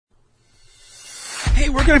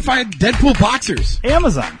we're going to find Deadpool boxers.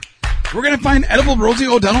 Amazon. We're going to find edible Rosie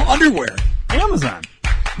O'Donnell underwear. Amazon.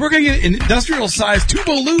 We're going to get an industrial-sized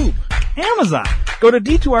Tubo lube. Amazon. Go to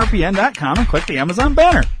d2rpn.com and click the Amazon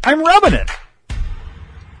banner. I'm rubbing it.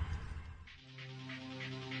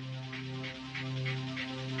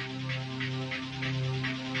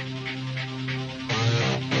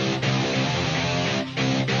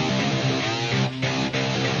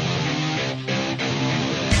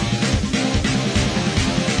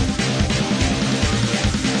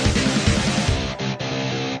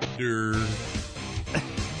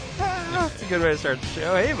 That's a good way to start the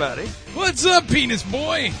show. Hey, buddy. What's up, penis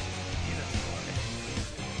boy?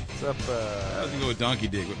 What's up, I was going to go with Donkey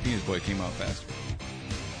Dig, but penis boy came out faster.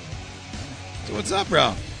 So what's up,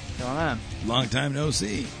 bro? what's going on? Long time no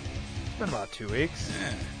see. It's been about 2 weeks.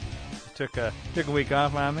 Yeah. Took a week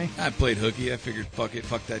off on me. I played hooky. I figured, fuck it,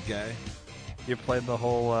 fuck that guy. You played the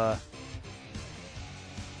whole, I'm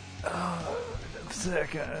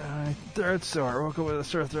sick. My throat's sore. Woke up with a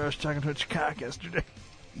sore throat. I was talking to a cock yesterday.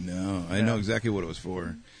 No, I know exactly what it was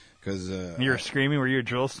for. Cause, you were screaming. Were you a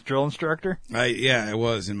drill instructor? I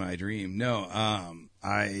was in my dream. No,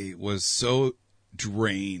 I was so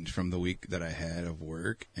drained from the week that I had of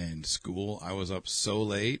work and school. I was up so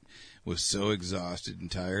late, was so exhausted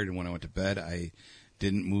and tired, and when I went to bed, I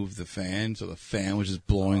didn't move the fan, so the fan was just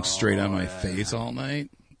blowing straight on my face all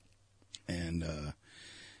night. And,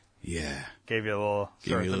 yeah. Gave you a little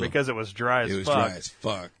sore throat because it was dry as fuck. It was dry as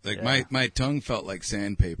fuck. Like, my tongue felt like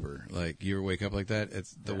sandpaper. Like, you ever wake up like that?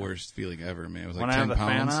 It's the worst feeling ever, man. It was like when 10 I have the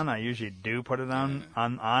pounds. fan on, I usually do put it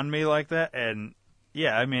on me like that. And,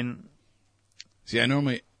 yeah, I mean... See, I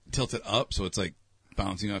normally tilt it up, so it's like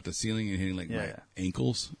bouncing off the ceiling and hitting, like, my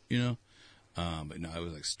ankles, you know? But no, it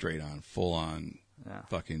was like straight on, full on,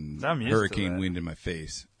 fucking hurricane wind in my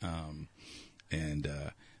face. And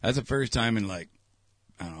that's the first time in, like,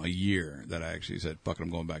 I don't know, a year that I actually said, fuck it, I'm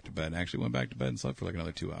going back to bed. And I actually went back to bed and slept for like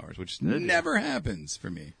another 2 hours, which never happens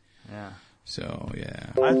for me. Yeah. So,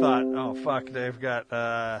 yeah. I thought, oh, fuck, Dave got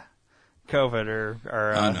COVID or no,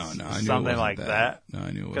 I knew something like that. No,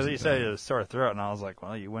 I knew it wasn't because you said it was sore throat, and I was like,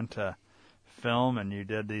 well, you went to film and you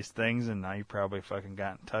did these things, and now you probably fucking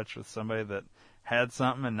got in touch with somebody that had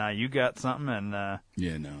something, and now you got something, and...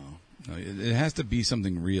 Yeah, no, it has to be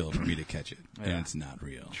something real for me to catch it, and it's not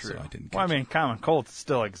real, True. so I didn't catch Well, I mean, common cold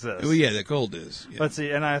still exists. Well, yeah, the cold is. Yeah. Let's see,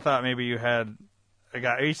 and I thought maybe you had a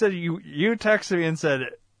guy... You said you texted me and said,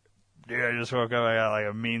 dude, I just woke up, I got like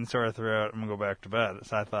a mean sore throat, I'm going to go back to bed.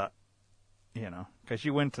 So I thought, you know, because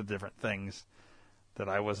you went to different things that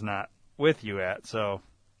I was not with you at, so...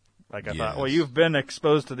 Like I thought, well, you've been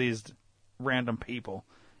exposed to these random people.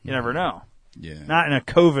 You never know. Yeah. Not in a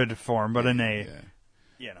COVID form, but in a,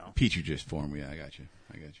 you know. Petri dish form. Yeah, I got you.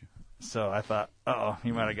 So I thought, uh-oh,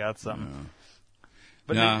 you might have got something. No.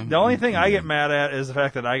 But the only thing I get mad at is the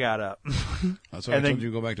fact that I got up. That's why I told you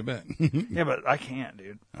to go back to bed. Yeah, but I can't,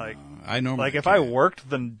 dude. Like, I normally like if I worked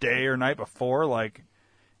the day or night before, like,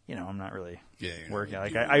 you know, I'm not really working.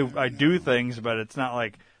 Like I do things, but it's not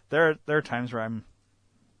like there are times where I'm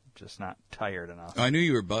just not tired enough. I knew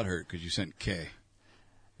you were butthurt because you sent K.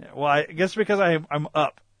 Yeah, well, I guess because I'm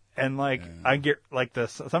up and like I get like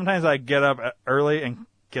this. Sometimes I get up early and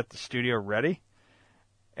get the studio ready,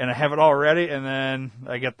 and I have it all ready, and then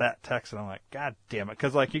I get that text, and I'm like, God damn it!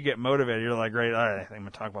 Because like you get motivated, you're like, great, all right, I think I'm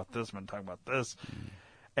gonna talk about this. I'm gonna talk about this.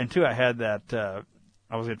 And two, I had that.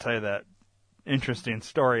 I was gonna tell you that interesting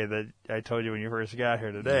story that I told you when you first got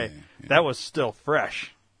here today. Yeah. That was still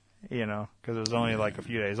fresh. You know, because it was only like a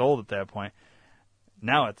few days old at that point.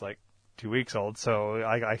 Now it's like 2 weeks old, so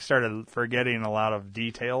I started forgetting a lot of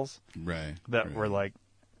details that were like,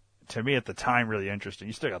 to me at the time, really interesting.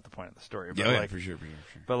 You still got the point of the story, but yeah, for sure.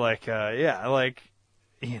 But like, like,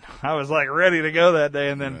 you know, I was like ready to go that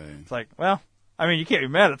day, and then it's like, well, I mean, you can't be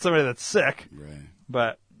mad at somebody that's sick,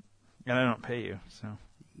 but and I don't pay you, so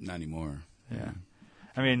not anymore. Yeah,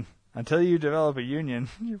 I mean. Until you develop a union,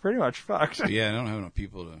 you're pretty much fucked. Yeah, I don't have enough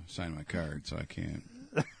people to sign my card, so I can't.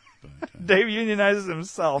 But, Dave unionizes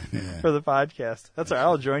himself for the podcast. That's all right.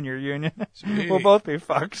 I'll join your union. We'll both be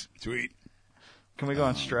fucked. Sweet. Can we go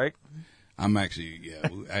on strike? I'm actually,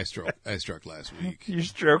 I struck last week. You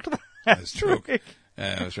stroked last week?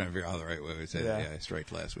 I was trying to figure out the right way to say that. Yeah, I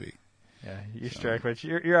striked last week. Yeah, you strike, but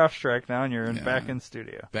you're off strike now, and you're back in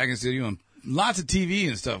studio. Back in studio, and lots of TV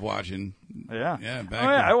and stuff watching. Yeah. Yeah,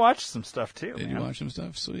 I watched some stuff, too. Did you watch some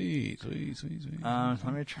stuff? Sweet. Let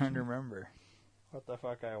me try to remember what the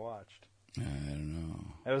fuck I watched. I don't know.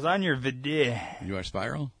 It was on your video. Did you watch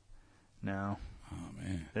Spiral? No. Oh,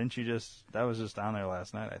 man. Didn't you that was just on there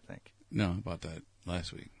last night, I think. No, I bought that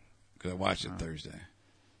last week, because I watched it Thursday.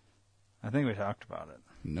 I think we talked about it.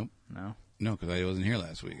 Nope. No? No, because I wasn't here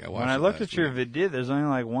last week. When I looked at your video, there's only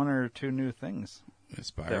like 1 or 2 new things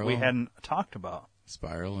that we hadn't talked about.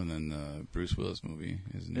 Spiral, and then the Bruce Willis movie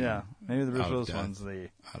is new. Yeah, maybe the Bruce Willis one's the...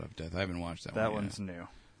 Out of Death. I haven't watched that one That one's new.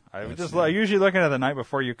 I new. usually looking at it the night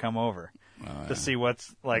before you come over to see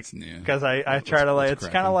what's like... Because I try to like... It's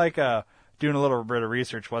kind of like doing a little bit of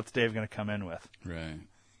research. What's Dave going to come in with? Right.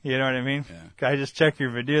 You know what I mean? Yeah. I just check your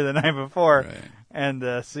video the night before and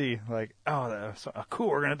see, like, oh, that's cool.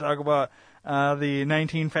 We're going to talk about the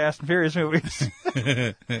 19 Fast and Furious movies.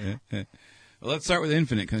 Well, let's start with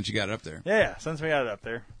Infinite, since you got it up there. Yeah, since we got it up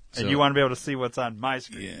there. And you want to be able to see what's on my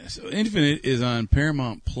screen. Yeah, so Infinite is on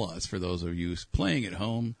Paramount Plus for those of you playing at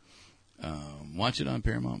home. Watch it on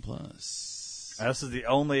Paramount Plus. This is the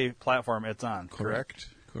only platform it's on, correct?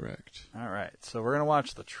 Correct. All right, so we're going to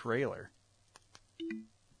watch the trailer.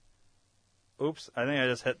 Oops, I think I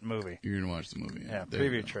just hit movie. You're going to watch the movie. Yeah,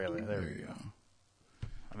 preview trailer. There we go.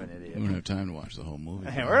 I'm an idiot. We don't have time to watch the whole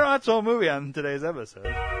movie. Hey, we're going to watch the whole movie on today's episode.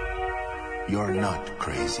 You're not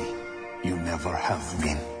crazy. You never have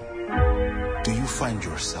been. Do you find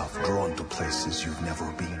yourself drawn to places you've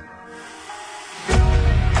never been?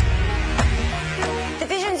 The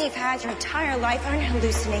visions you've had your entire life aren't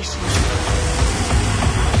hallucinations.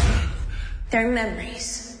 They're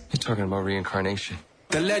memories. You're talking about reincarnation.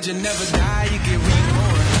 The legend never die, you get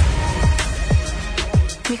reborn.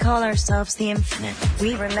 We call ourselves the Infinite.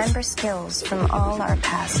 We remember skills from all our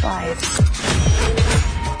past lives.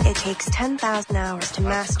 It takes 10,000 hours to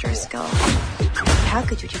master a skill. How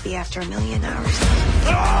could you be after 1 million hours?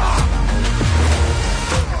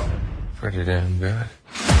 Pretty damn good.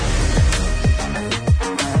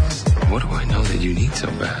 What do I know that you need so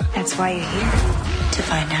bad? That's why you're here, to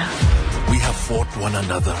find out. We have fought one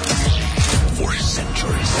another for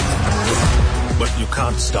centuries. But you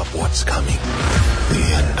can't stop what's coming.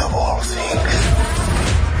 The end of all things.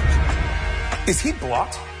 Is he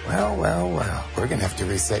blocked? Well. We're going to have to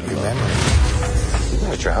reset your memory. You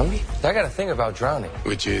going to drown me? I got a thing about drowning.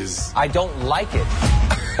 Which is? I don't like it.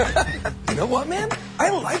 You know what, man? I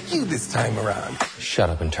like you this time around. Shut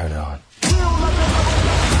up and turn it on.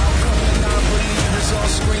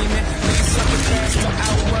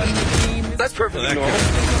 That's perfectly normal.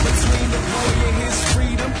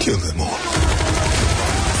 Kill them all.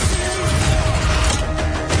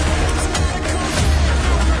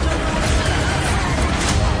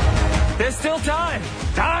 There's still time.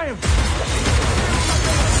 Time.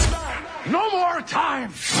 No more time.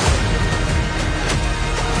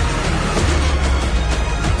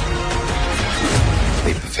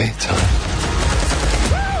 Leap of faith time.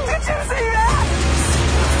 Did you see that?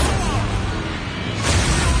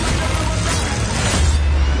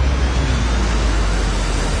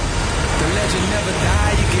 The legend never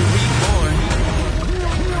die, you get reborn.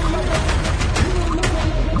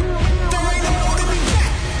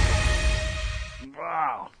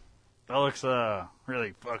 Wow. That looks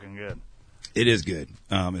really fucking good. It is good.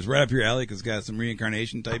 It's right up your alley because it's got some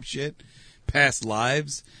reincarnation type shit, past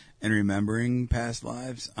lives, and remembering past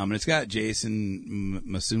lives. And it's got Jason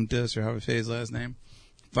Masuntas, or how to say his last name.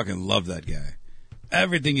 Fucking love that guy.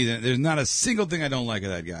 Everything he's in. There's not a single thing I don't like of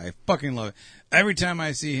that guy. I fucking love it. Every time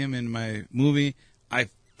I see him in my movie, I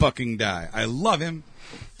fucking die. I love him.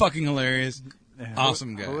 Fucking hilarious.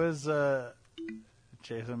 Awesome guy. Who is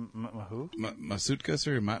Jason who? Masutkas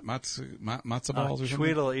or Matzo Balls or something?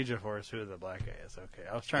 Tweedle Ejiofor is who the black guy is. Okay.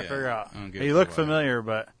 I was trying to figure out. He looked familiar,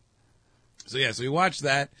 but... So we watched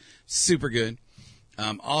that. Super good.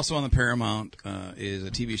 Also on the Paramount is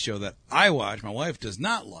a TV show that I watch. My wife does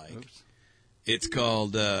not like. Oops. It's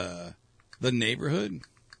called The Neighborhood.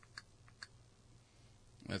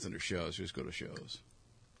 That's under shows. Just go to shows.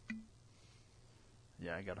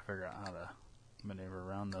 Yeah, I got to figure out how to maneuver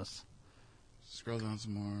around this. Scroll down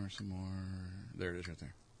some more. There it is right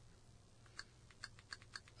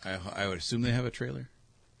there. I would assume they have a trailer.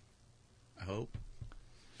 I hope.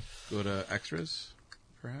 Go to extras,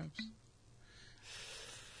 perhaps.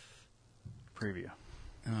 Preview.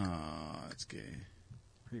 Oh, that's gay.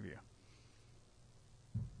 Preview.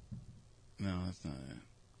 No, that's not it.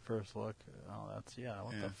 First look. Oh, that's,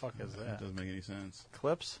 what the fuck is that? That doesn't make any sense.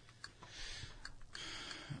 Clips?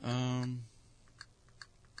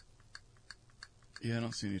 Yeah, I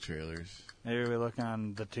don't see any trailers. Maybe we look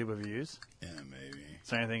on the tube of views? Yeah, maybe. Is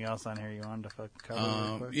there anything else on here you wanted to cover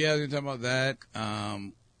real quick? Yeah, I was going to talk about that.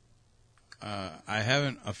 I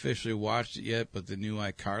haven't officially watched it yet, but the new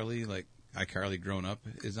iCarly, like iCarly Grown Up,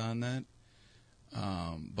 is on that.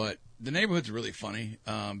 But The Neighborhood's really funny.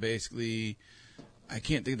 Basically, I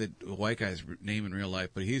can't think of the white guy's name in real life,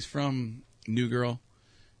 but he's from New Girl.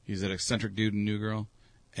 He's that eccentric dude in New Girl.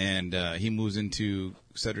 and he moves into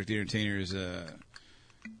Cedric the Entertainer's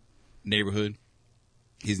neighborhood.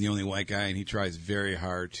 He's the only white guy, and he tries very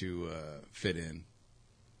hard to fit in.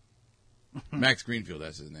 Max Greenfield,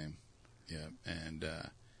 that's his name. Yeah, and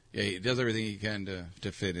he does everything he can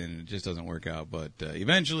to fit in, and it just doesn't work out. But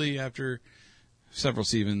eventually, after several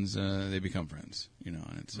seasons, they become friends.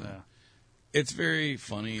 And it's very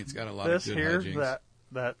funny. It's got a lot of good hijinks.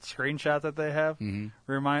 That screenshot that they have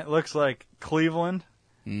looks like Cleveland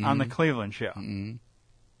on the Cleveland Show.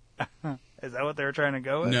 Mm-hmm. Is that what they were trying to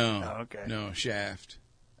go with? No. Oh, okay. No, Shaft.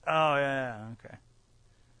 Oh, yeah. Okay.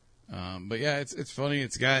 But yeah, it's funny.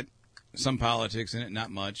 It's got some politics in it,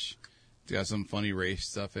 not much. It's got some funny race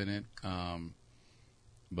stuff in it.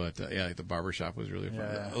 But like the barbershop was really fun.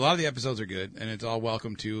 Yeah. A lot of the episodes are good, and it's all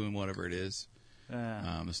welcome to and whatever it is.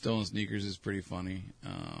 Yeah. The Stolen Sneakers is pretty funny.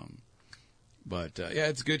 But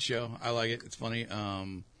it's a good show. I like it. It's funny.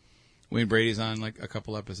 Wayne Brady's on like a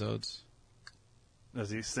couple episodes. Does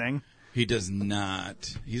he sing? He does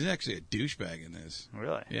not. He's actually a douchebag in this.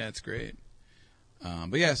 Really? Yeah, it's great.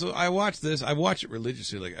 But yeah, so I watch this. I watch it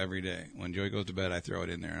religiously, like every day. When Joey goes to bed, I throw it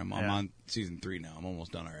in there. I'm on season 3 now. I'm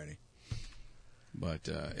almost done already. But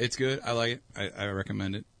it's good. I like it. I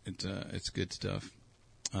recommend it. It's good stuff.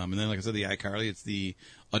 And then, like I said, the iCarly. It's the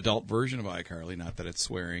adult version of iCarly. Not that it's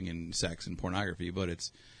swearing and sex and pornography, but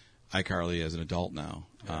it's iCarly as an adult now.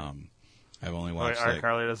 I've only watched.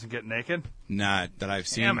 iCarly doesn't get naked? Not that I've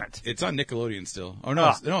seen. Damn it! It's on Nickelodeon still. Oh no,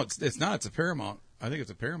 it's not. It's a Paramount. I think it's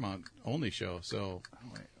a Paramount only show. So,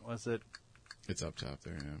 wait, was it? It's up top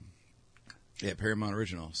there. Yeah, Paramount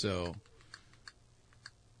original. So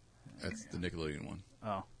that's the Nickelodeon one.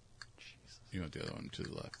 Oh, Jesus! You want the other one to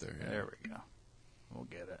the left there? Yeah. There we go. We'll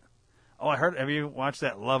get it. Oh, I heard. Have you watched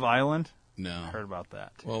that Love Island? No, I heard about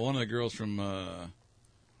that. Well, one of the girls from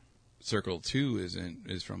Circle 2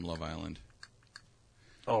 is from Love Island.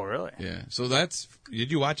 Oh, really? Yeah. So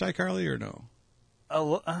did you watch iCarly or no?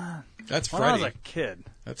 That's Freddie. When I was a kid.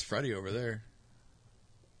 That's Freddie over there.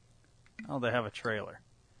 Oh, they have a trailer.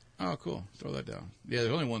 Oh, cool. Throw that down. Yeah,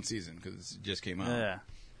 there's only one season because it just came out. Yeah.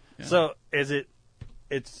 So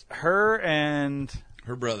it's her and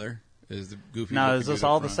her brother is the goofy. Now, is this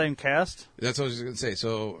all the same cast? That's what I was going to say.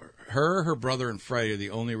 So her brother, and Freddie are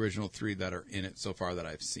the only original 3 that are in it so far that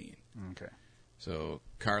I've seen. Okay. So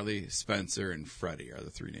Carly, Spencer, and Freddie are the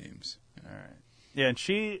 3 names. All right. Yeah, and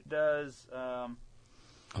she does a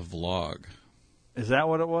vlog. Is that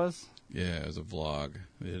what it was? Yeah, it was a vlog.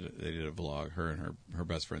 They did a vlog. Her and her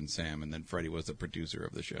best friend Sam, and then Freddie was the producer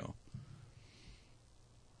of the show.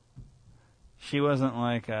 She wasn't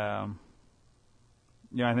like. I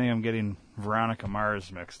think I'm getting Veronica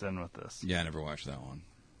Mars mixed in with this. Yeah, I never watched that one.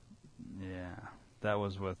 Yeah, that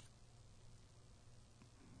was with.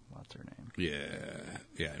 What's her name?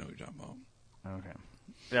 Yeah, I know what you're talking about. Okay.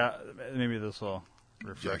 Yeah, maybe this will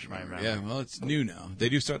refresh my memory. Yeah, well, it's new now. They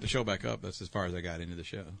do start the show back up. That's as far as I got into the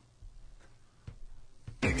show.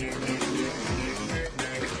 Ready in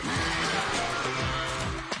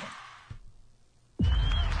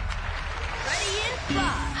 5.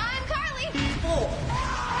 I'm Carly. 4,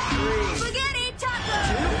 3. Spaghetti taco.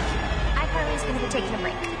 2. iCarly's going to be taking a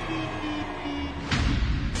break.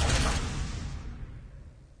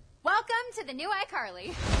 Welcome to the new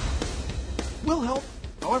iCarly. We'll help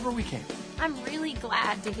however we can. I'm really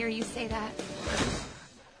glad to hear you say that.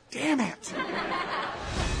 Damn it!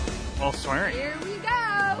 Well, swearing. Here we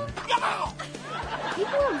go. Go!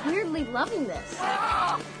 People are weirdly loving this.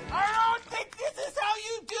 I don't think this is how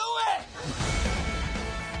you do it!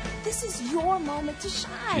 This is your moment to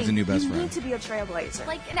shine. He's a new best you friend. You need to be a trailblazer.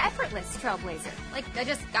 Like an effortless trailblazer. Like I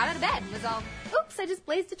just got out of bed and was all, oops, I just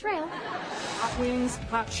blazed a trail. Hot wings,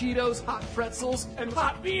 hot Cheetos, hot pretzels, and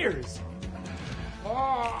hot beers.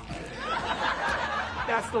 Oh.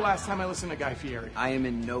 That's the last time I listened to Guy Fieri. I am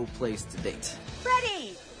in no place to date.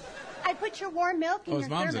 Freddie! I put your warm milk in his your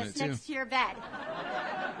mom's thermos in it, next to your bed.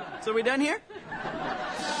 So we done here?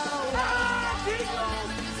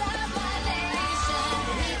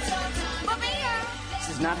 This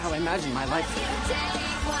is not how I imagined my life.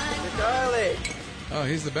 Charlie! Oh,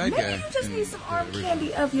 he's the bad guy. Maybe you just need some arm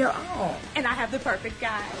candy of your own. And I have the perfect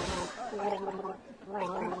guy.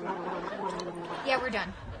 Yeah, we're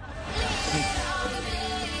done.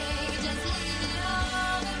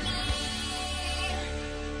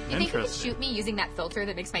 You think you could shoot me using that filter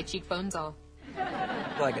that makes my cheekbones all...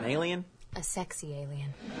 Like an alien? A sexy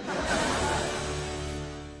alien.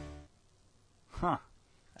 Huh.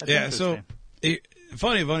 Yeah, so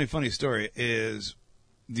funny story is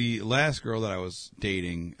the last girl that I was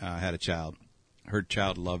dating had a child. Her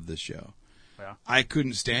child loved this show. Yeah. I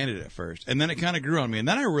couldn't stand it at first, and then it kind of grew on me, and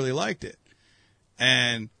then I really liked it.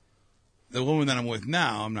 And the woman that I'm with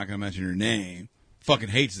now, I'm not going to mention her name, fucking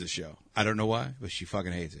hates the show. I don't know why, but she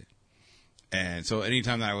fucking hates it. And so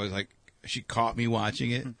anytime that I was like, she caught me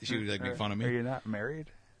watching it, she would like make fun of me. Are you not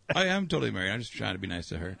married? I am totally married. I'm just trying to be nice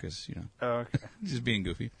to her because, you know. Oh, okay. Just being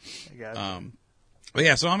goofy. I got you. But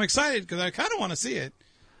yeah, so I'm excited because I kind of want to see it.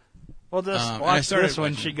 Well, just watch this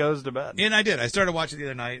when she goes to bed. And I did. I started watching the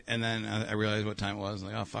other night, and then I realized what time it was. I'm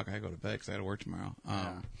like, oh, fuck, I gotta go to bed because I got to work tomorrow.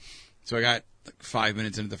 So I got like 5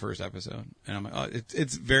 minutes into the first episode, and I'm like, oh,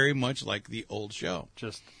 it's very much like the old show.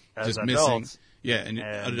 Just adults. Missing. Yeah, and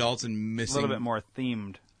adults and missing. A little bit more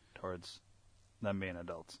themed towards them being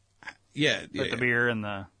adults. Yeah. With the beer and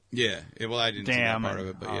the... Yeah. Well, I didn't see that part of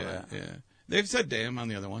it, but yeah. They've said damn on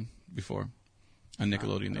the other one before. On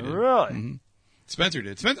Nickelodeon, they did. Really? Mm-hmm. Spencer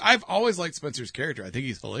did. I've always liked Spencer's character. I think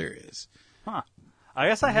he's hilarious. Huh. I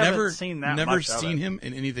guess I haven't seen that Never much seen him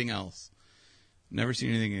in anything else. Never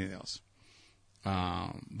seen anything else.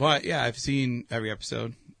 But yeah, I've seen every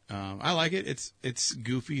episode. I like it. It's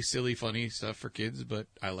goofy, silly, funny stuff for kids, but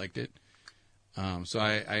I liked it. So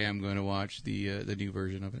I am going to watch the new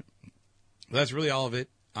version of it. That's really all of it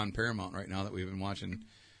on Paramount right now that we've been watching.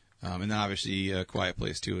 And then obviously Quiet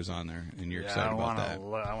Place 2 is on there, and you're excited about that.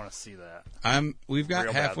 I want to see that. We've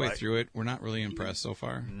got halfway through it. We're not really impressed so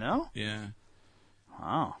far. No? Yeah.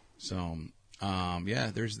 Wow. So,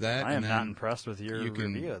 yeah, there's that. I am not impressed with your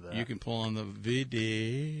review of that. You can pull on the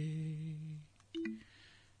video.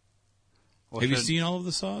 Have you seen all of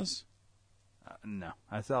the Saws? No.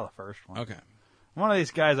 I saw the first one. Okay. I'm one of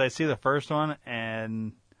these guys, I see the first one,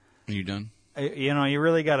 and... Are you done? You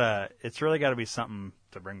really gotta... It's really gotta be something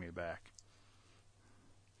to bring me back.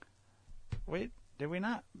 Wait, did we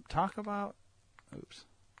not talk about... Oops.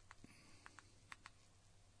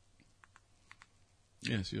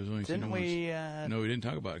 Yes, it was only Didn't we... No, we didn't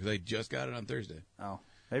talk about it, because I just got it on Thursday. Oh.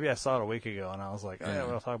 Maybe I saw it a week ago, and I was like, oh, yeah,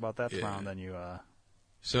 we'll talk about that tomorrow, and then you...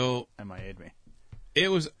 So... MIA'd me.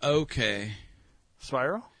 It was okay.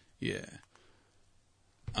 Spiral? Yeah.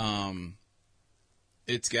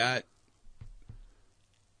 It's got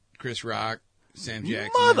Chris Rock, Sam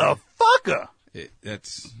Jackson. Motherfucker!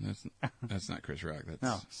 That's not Chris Rock.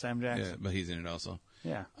 That's Sam Jackson. Yeah, but he's in it also.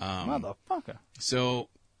 Yeah. Motherfucker. So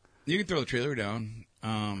you can throw the trailer down.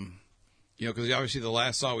 Because obviously the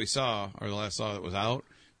last Saw we saw, or the last Saw that was out.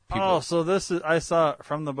 So this is, I saw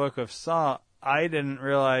from the book of Saw. I didn't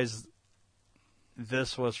realize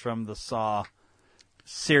this was from the Saw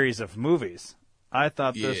series of movies. I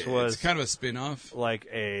thought this was it's kind of a spin-off. Like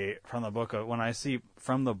from the book of, when I see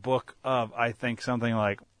from the book of, I think something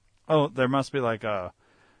like, oh, there must be like a,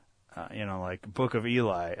 like Book of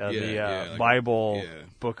Eli, like Bible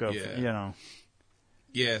book of,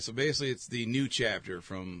 Yeah, so basically it's the new chapter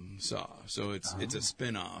from Saw. So it's a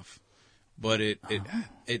spin-off. But it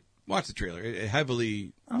watch the trailer. It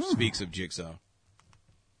heavily speaks of Jigsaw.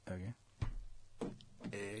 Okay.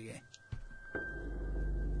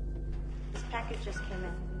 This package just came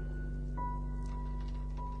in.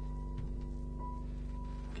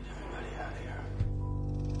 Get everybody out of here.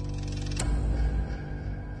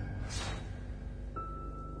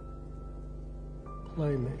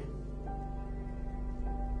 Play me.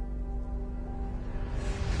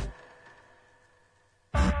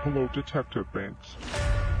 Hello, Detective Banks.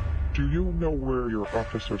 Do you know where your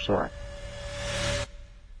officers are?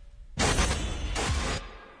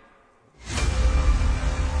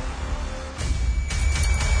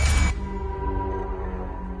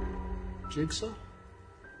 Jigsaw?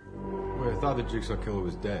 Wait, I thought the Jigsaw killer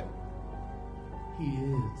was dead. He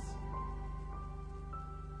is.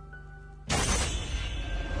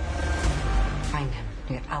 Find him.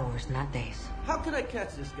 You get hours, not days. How can I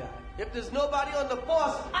catch this guy? If there's nobody on the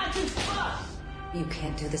force, I can bust! You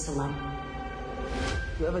can't do this alone.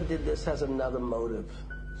 Whoever did this has another motive.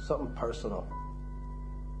 Something personal.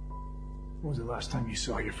 When was the last time you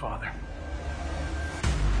saw your father?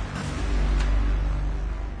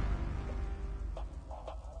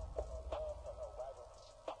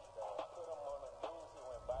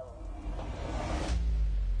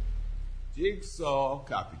 Jigsaw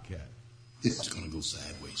copycat. This is gonna go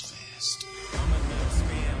sideways fast.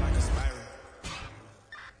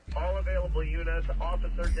 All available units,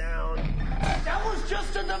 officer down. That was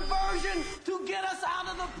just a diversion to get us out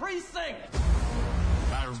of the precinct.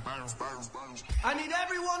 I need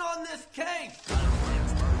everyone on this case.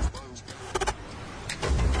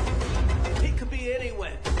 He could be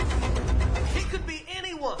anywhere. He could be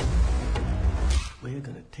anyone. We're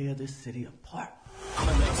gonna tear this city apart. I'm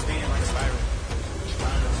gonna let spin like a spiral.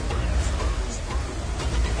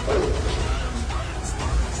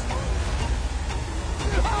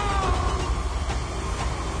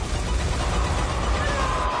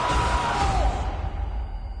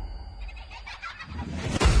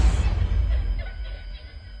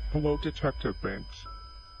 Hello, Detective Banks.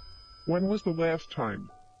 When was the last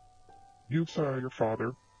time you saw your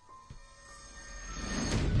father?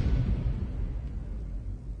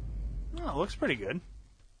 Oh, it looks pretty good.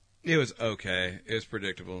 It was okay. It was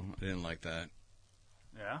predictable. I didn't like that.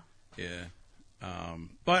 Yeah? Yeah.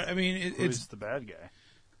 But, I mean, Who's the bad guy?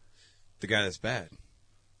 The guy that's bad.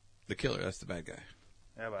 The killer, that's the bad guy.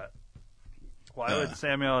 Yeah, but why would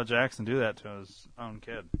Samuel L. Jackson do that to his own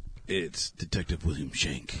kid? It's Detective William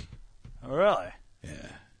Shank. Oh, really?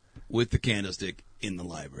 Yeah. With the candlestick in the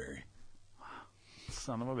library.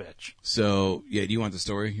 Son of a bitch. So, yeah, do you want the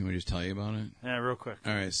story? You want me to just tell you about it? Yeah, real quick.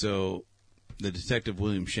 All right, so the Detective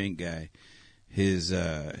William Shank guy, his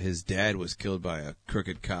dad was killed by a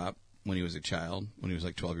crooked cop when he was a child, when he was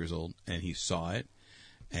like 12 years old, and he saw it,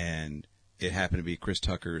 and it happened to be Chris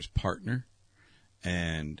Tucker's partner,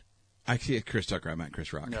 and I see Chris Tucker, I meant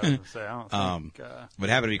Chris Rock. Yeah, I was gonna say, I don't think, but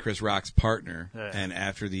it happened to be Chris Rock's partner, yeah. And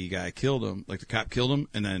after the guy killed him, like the cop killed him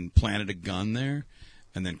and then planted a gun there,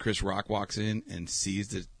 and then Chris Rock walks in and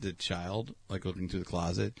sees the child, like looking through the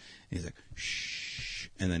closet, and he's like, shh,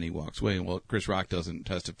 and then he walks away. Well, Chris Rock doesn't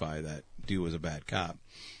testify that dude was a bad cop.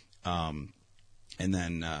 And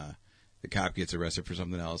then the cop gets arrested for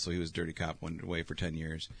something else, so he was a dirty cop, went away for 10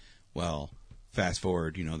 years. Well, fast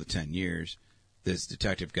forward, the 10 years, this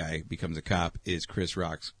detective guy becomes a cop, is Chris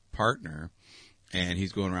Rock's partner, and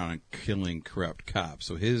he's going around and killing corrupt cops.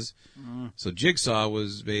 So so Jigsaw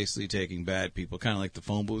was basically taking bad people, kind of like the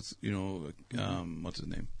phone booth, what's his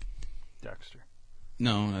name? Dexter.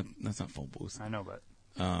 No, that's not phone booth. I know, but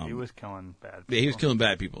he was killing bad people. Yeah, he was killing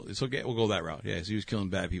bad people. So we'll go that route. Yeah, so he was killing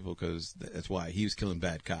bad people because that's why he was killing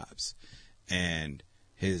bad cops. And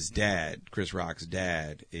his dad, Chris Rock's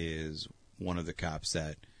dad, is one of the cops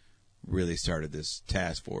that really started this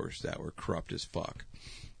task force that were corrupt as fuck.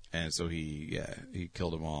 And so he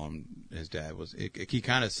killed them all. And his dad was, he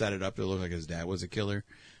kind of set it up to look like his dad was a killer,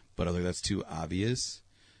 but I think that's too obvious.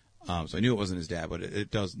 So I knew it wasn't his dad, but it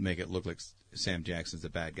does make it look like Sam Jackson's the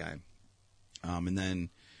bad guy. And then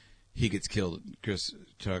he gets killed. Chris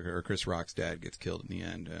Rock's dad gets killed in the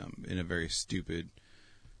end, in a very stupid,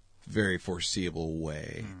 very foreseeable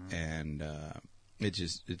way. And,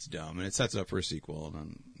 it's dumb, and it sets it up for a sequel, and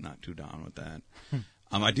I'm not too down with that.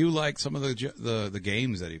 I do like some of the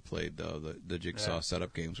games that he played, though. The Jigsaw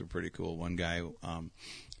setup games were pretty cool. One guy,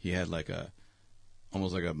 he had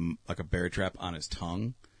almost like a bear trap on his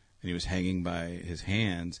tongue, and he was hanging by his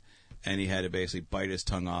hands, and he had to basically bite his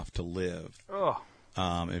tongue off to live. Oh.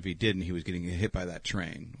 If he didn't, he was getting hit by that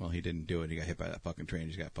train. Well, he didn't do it. He got hit by that fucking train. He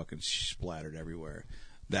just got fucking splattered everywhere.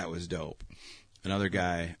 That was dope. Another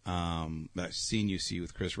guy that scene you see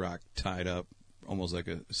with Chris Rock tied up, almost like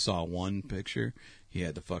a Saw 1 picture. He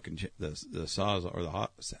had the fucking the saws or the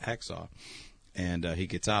hacksaw, and he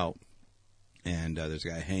gets out, and there's a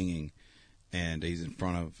guy hanging, and he's in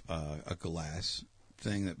front of a glass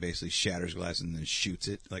thing that basically shatters glass and then shoots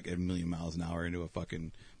it like at 1,000,000 miles an hour into a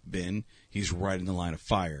fucking bin. He's right in the line of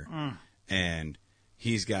fire, and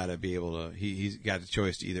he's got to be able to. He's got the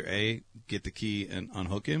choice to either A, get the key and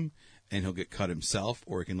unhook him, and he'll get cut himself,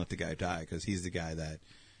 or he can let the guy die because he's the guy that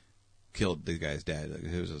killed the guy's dad.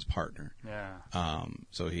 He was his partner. Yeah.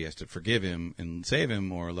 So he has to forgive him and save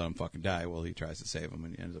him, or let him fucking die. Well, he tries to save him,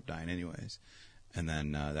 and he ends up dying anyways. And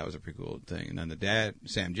then that was a pretty cool thing. And then the dad,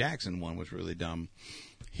 Sam Jackson one, was really dumb.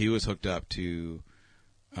 He was hooked up to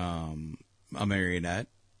a marionette,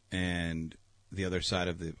 and the other side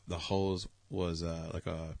of the hose was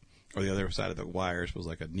or the other side of the wires was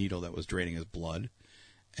like a needle that was draining his blood.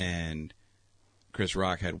 And Chris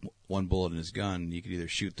Rock had one bullet in his gun. You could either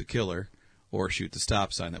shoot the killer or shoot the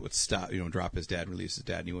stop sign that would stop, drop his dad, release his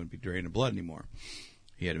dad, and he wouldn't be draining blood anymore.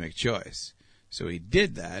 He had to make a choice. So he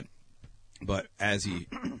did that, but as he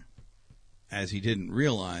didn't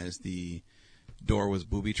realize, the door was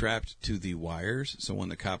booby-trapped to the wires. So when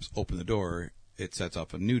the cops open the door, it sets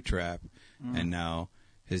off a new trap, and now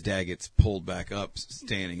his dad gets pulled back up,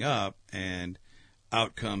 standing up, and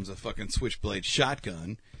out comes a fucking switchblade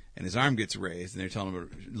shotgun, and his arm gets raised, and they're telling him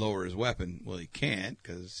to lower his weapon. Well, he can't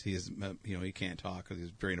because he can't talk because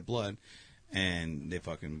he's draining blood, and they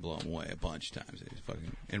fucking blow him away a bunch of times. He's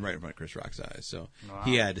fucking and right in front of Chris Rock's eyes. So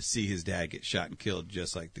he had to see his dad get shot and killed,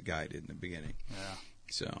 just like the guy did in the beginning. Yeah.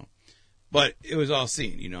 So, but it was all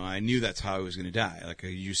seen. I knew that's how he was going to die. Like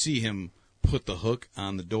you see him put the hook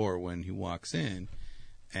on the door when he walks in,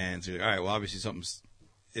 and so all right, well, obviously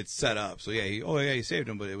it's set up. So he saved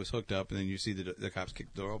him, but it was hooked up, and then you see the cops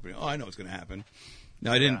kick the door open. Oh, I know what's going to happen.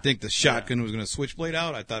 Now, I didn't think the shotgun was going to switchblade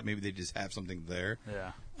out. I thought maybe they'd just have something there.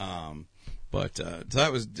 Yeah. But so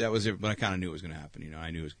that was it. But I kind of knew it was going to happen.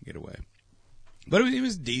 I knew it was going to get away. But it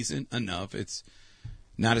was decent enough. It's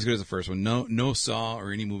Not as good as the first one. No Saw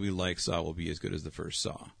or any movie like Saw will be as good as the first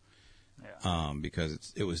Saw. Yeah.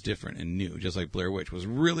 Because it was different and new, just like Blair Witch was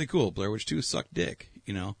really cool. Blair Witch 2 sucked dick,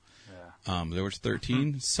 you know. Yeah. Blair Witch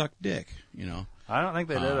 13 sucked dick, you know. I don't think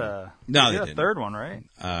they did a third one, right?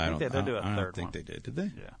 I don't think they did. Did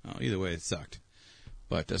they? Yeah. Either way, it sucked.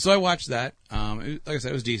 But so I watched that. Like I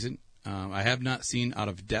said, it was decent. I have not seen Out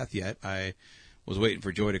of Death yet. I was waiting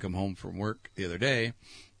for Joy to come home from work the other day.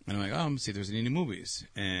 And I'm like, I'm going to see if there's any new movies.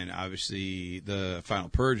 And obviously, the Final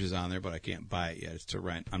Purge is on there, but I can't buy it yet. It's to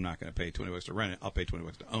rent. I'm not going to pay $20 to rent it. I'll pay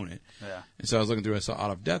 $20 to own it. Yeah. And so I was looking through. I saw Out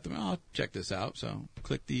of Death. I'm like, I'll check this out. So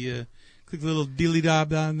click the little dealy dob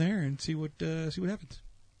down there and see what happens.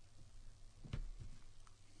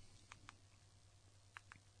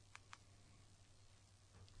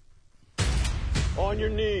 On your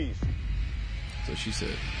knees. So she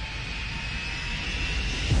said.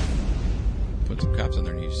 Put some cops on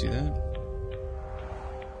their knees. See that?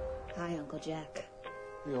 Hi, Uncle Jack.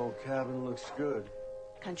 The old cabin looks good.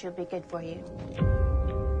 Country will be good for you.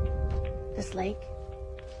 This lake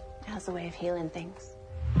has a way of healing things.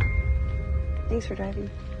 Thanks for driving.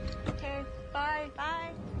 Okay, bye.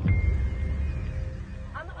 Bye.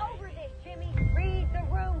 I'm over this, Jimmy. Read the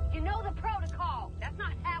room. You know the protocol. That's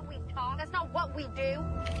not how we talk. That's not what we do.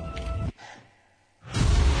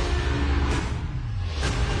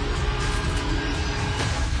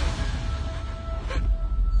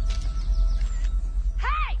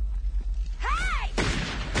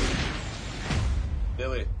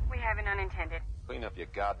 Billy. We have an unintended. Clean up your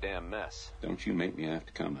goddamn mess. Don't you make me have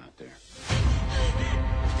to come out there.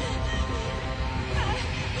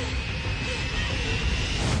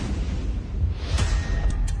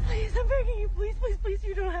 Please, I'm begging you. Please, please, please.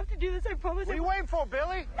 You don't have to do this. I promise. What are you waiting for,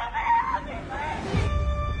 Billy?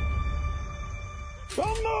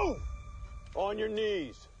 Don't move! On your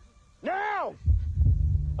knees. Now!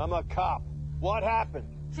 I'm a cop. What happened?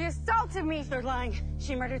 She assaulted me. They're lying.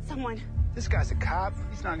 She murdered someone. This guy's a cop.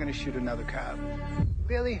 He's not going to shoot another cop.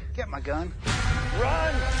 Billy, get my gun.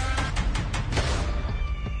 Run!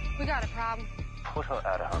 We got a problem. Put her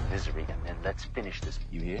out of her misery, and then let's finish this.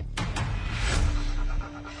 You hear?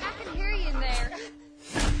 I can hear you in there.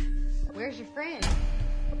 Where's your friend?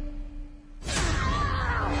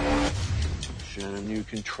 Shannon, you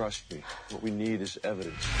can trust me. What we need is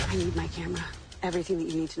evidence. I need my camera. Everything that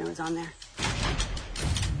you need to know is on there.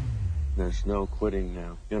 There's no quitting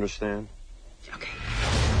now. You understand? Okay.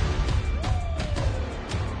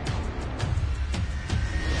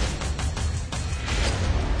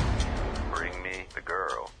 Bring me the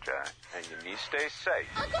girl, Jack. And your niece stays safe.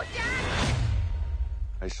 Uncle Jack!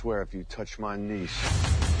 I swear if you touch my niece...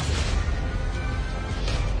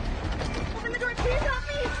 Open the door, please help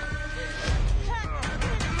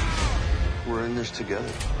me! We're in this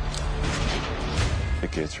together.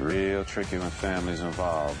 It gets real tricky when family's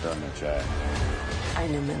involved, doesn't it, Jack? I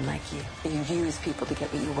know men like you. You use people to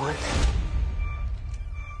get what you want.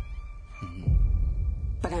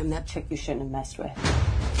 But I'm that chick you shouldn't have messed with.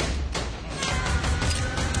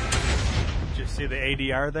 Did you see the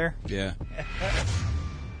ADR there? Yeah.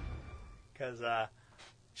 Because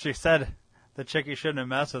she said the chick you shouldn't have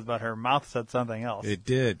messed with, but her mouth said something else. It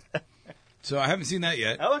did. So I haven't seen that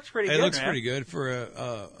yet. That looks pretty good, It looks man. pretty good for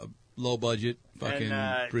a low-budget fucking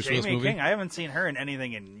Bruce Willis Jamie movie. King, I haven't seen her in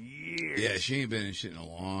anything in years. Yeah, she ain't been in shit in a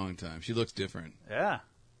long time. She looks different. Yeah.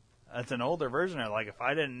 That's an older version of her. Like, if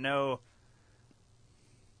I didn't know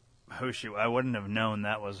who I wouldn't have known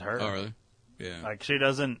that was her. Oh, really? Yeah. Like, she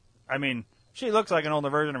doesn't, I mean, she looks like an older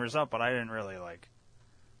version of herself, but I didn't really, like,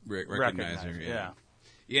 recognize her. Yeah.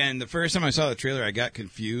 Yeah, and the first time I saw the trailer, I got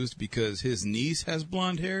confused because his niece has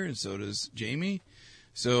blonde hair, and so does Jamie.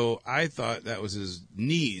 So I thought that was his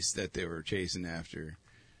niece that they were chasing after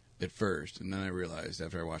at first, and then I realized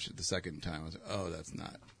after I watched it the second time, I was like, "Oh, that's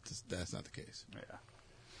not the case." Yeah.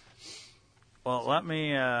 Well, let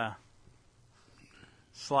me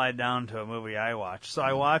slide down to a movie I watched. So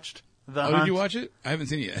I watched The Hunt. Did you watch it? I haven't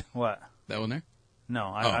seen it yet. What? That one there? No,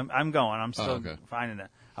 I'm going. I'm still finding it.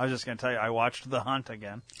 I was just going to tell you, I watched The Hunt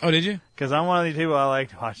again. Oh, did you? Because I'm one of these people, I like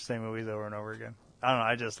to watch the same movies over and over again. I don't know,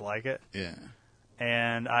 I just like it. Yeah.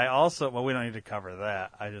 And I also, well, we don't need to cover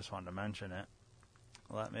that. I just wanted to mention it.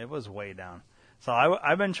 It was way down. So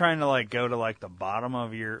I've been trying to, like, go to, like, the bottom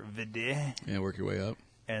of your video. Yeah, work your way up.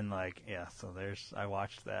 And, like, yeah, so I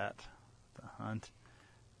watched that, The Hunt.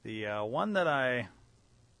 The one that I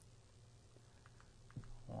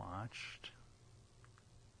watched,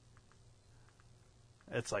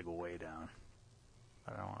 it's, like, way down.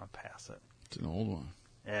 I don't want to pass it. It's an old one.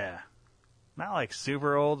 Yeah. Not, like,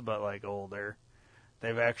 super old, but, like, older.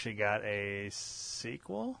 They've actually got a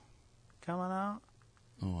sequel coming out.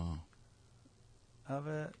 Oh, wow. Of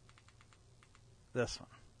it. This one.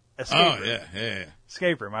 Escape Room. Yeah.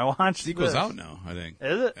 Escape Room. I watched Sequel's this. out now, I think.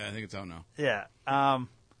 Is it? Yeah, I think it's out now. Yeah.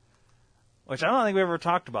 Which I don't think we ever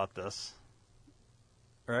talked about this.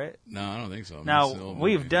 Right? No, I don't think so. Now,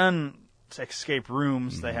 we've done escape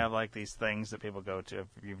rooms. Mm-hmm. They have like these things that people go to if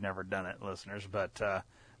you've never done it, listeners. But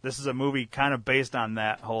this is a movie kind of based on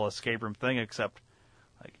that whole escape room thing, except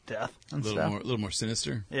like death and stuff. A little more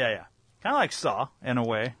sinister. Yeah. Kind of like Saw, in a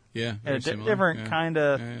way. Yeah, different kind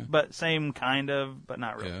of, but same kind of, but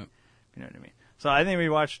not really. Yeah. You know what I mean? So I think we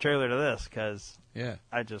watched a trailer to this because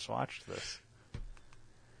I just watched this.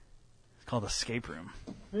 It's called Escape Room.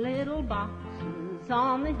 Little boxes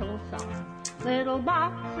on the hillside. Little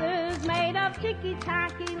boxes made of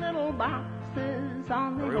ticky-tacky. Little boxes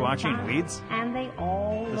on the hillside. Are we watching Weeds? And they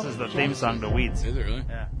all This is the theme song to Weeds. Is it really?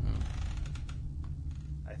 Yeah.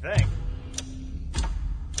 I think.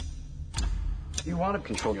 You want to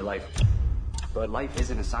control your life, but life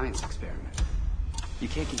isn't a science experiment. You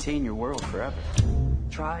can't contain your world forever.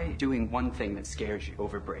 Try doing one thing that scares you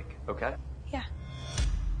over break, okay? Yeah.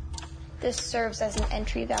 This serves as an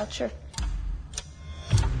entry voucher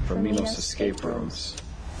for Minos escape rooms.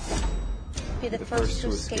 Be the first to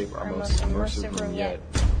escape our most immersive room yet.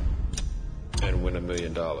 And win $1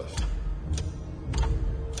 million.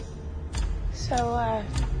 So,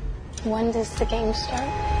 when does the game start?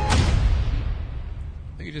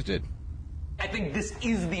 I think you just did. I think this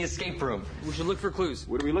is the escape room. We should look for clues.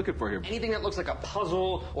 What are we looking for here? Anything that looks like a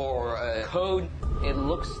puzzle or a code. It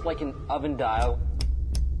looks like an oven dial.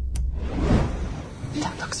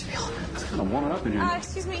 That looks real. I'm warming up in here.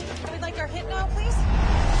 Excuse me. We'd like our hit now, please.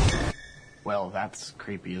 Well, that's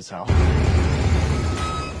creepy as hell.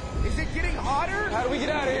 Is it getting hotter? How do we get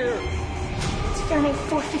out of here? It's Fahrenheit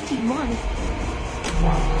 451.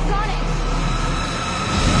 Got it!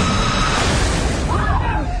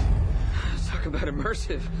 Talk about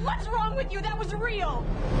immersive. What's wrong with you? That was real.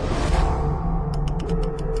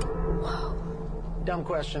 Whoa. Dumb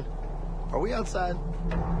question. Are we outside?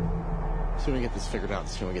 As soon as we get this figured out,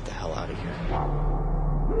 as soon as we get the hell out of here.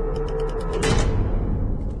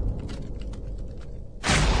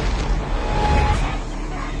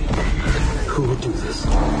 Who would do this?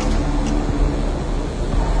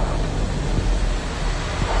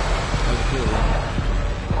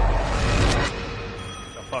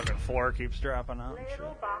 The fucking floor keeps dropping out.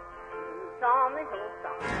 Little boxes on the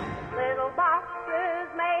hillside. Little boxes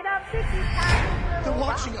made of ticky-tacky. They're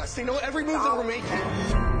watching us. They know every move that we're making.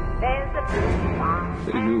 There's a blue one.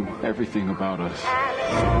 They knew everything about us. And a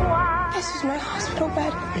blue one. This is my hospital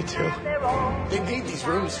bed. Me too. They made these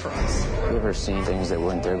rooms for us. You ever seen things that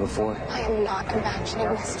weren't there before? I am not imagining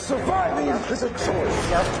this. Surviving is a choice. I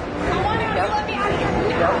want you to let me out of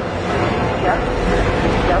here now.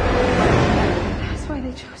 That's why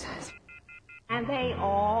they chose us. And they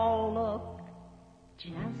all look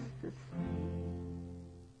just the same.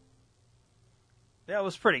 Yeah, it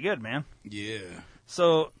was pretty good, man. Yeah.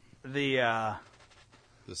 So the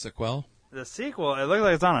sequel? The sequel, it looks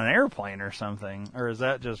like it's on an airplane or something. Or is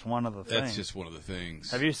that just one of the things? That's just one of the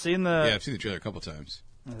things. Have you seen the... Yeah, I've seen the trailer a couple times.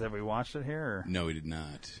 Have we watched it here? Or? No, we did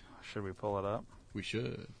not. Should we pull it up? We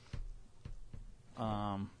should.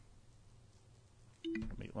 Let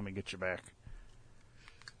me get you back.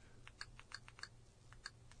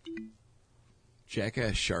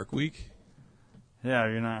 Jackass Shark Week? Yeah,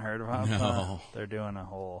 have you not heard about that? No. They're doing a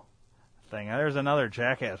whole thing. There's another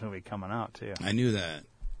Jackass movie coming out, too. I knew that.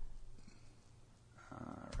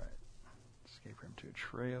 All right. Escape Room 2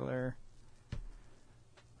 trailer.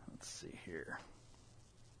 Let's see here.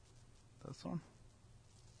 This one?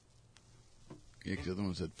 Yeah, because the other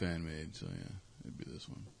one said fan made, so yeah, it'd be this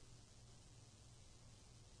one.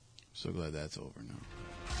 So glad that's over now.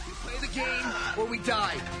 We play the game or we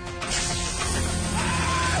die.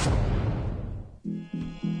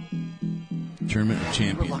 Tournament of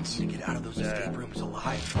Champions. We're lucky to get out of those escape rooms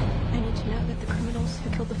alive. I need to know that the criminals who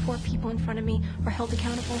killed the 4 people in front of me are held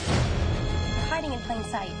accountable. They're hiding in plain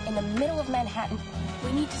sight in the middle of Manhattan.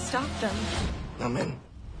 We need to stop them. I'm in.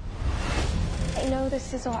 I know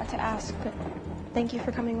this is a lot to ask, but thank you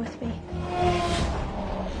for coming with me.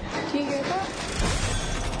 Do you hear that?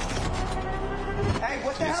 Hey,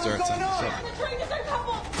 what the hell is going on? The train is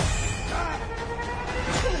uncoupled!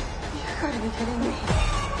 You gotta be kidding me.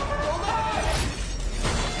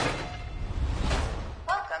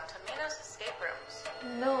 Welcome to Minos Escape Rooms.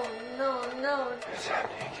 No. It's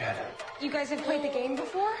happening again. You guys have played the game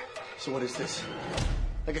before? So what is this?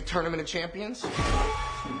 Like a tournament of champions?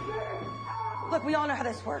 Look, we all know how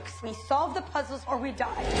this works. We solve the puzzles or we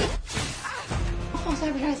die. False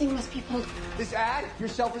advertising must be pulled. This ad,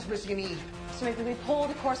 yourself is missing an E. so maybe we pull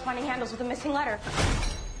the corresponding handles with the missing letter.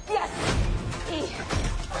 Yes! E.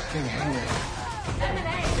 Give me a hand. M and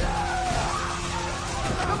A.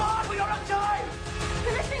 Come on, we don't have time!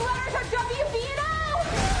 The missing letters are W, B, and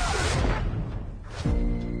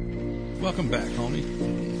O! Welcome back, homie.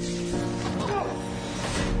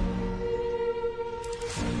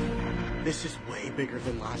 This is way bigger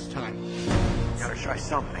than last time. Gotta try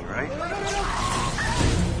something, right?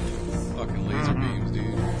 Fucking laser beams,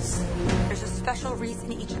 dude. There's a special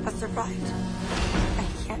reason each of us survived. I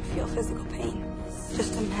can't feel physical pain.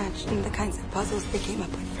 Just imagine the kinds of puzzles they came up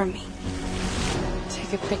with for me.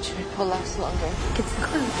 Take a picture. It will last longer. It's the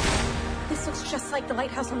clue. This looks just like the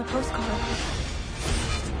lighthouse on the postcard.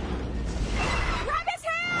 Grab his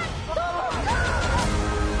hand!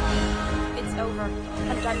 It's over.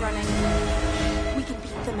 I'm done running. We can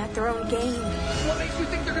beat them at their own game. What makes you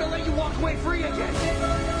think they're gonna let you walk away free again?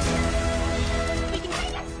 We can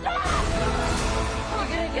make it stop! We're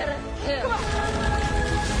gonna get it. Come on.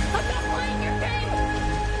 I'm not playing your game.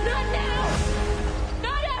 Not now.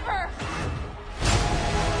 Not ever.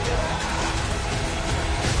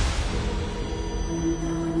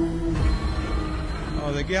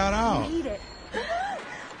 Oh, they got out. Made it.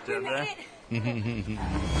 We made it.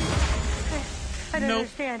 I don't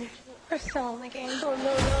understand. We're still in the game. Oh,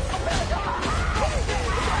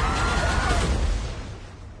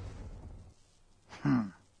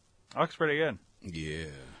 no. Looks pretty good.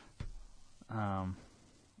 Yeah.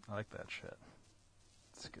 I like that shit.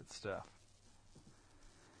 It's good stuff.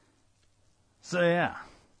 So yeah,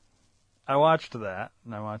 I watched that,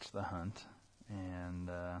 and I watched The Hunt, and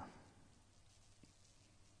I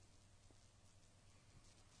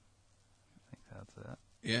think that's it.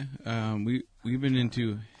 Yeah, we've been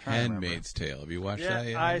into Handmaid's Tale. Have you watched that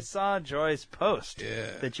yet? I saw Joy's post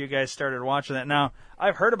that you guys started watching that. Now,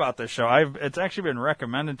 I've heard about this show. It's actually been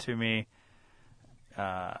recommended to me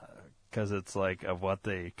because it's like of what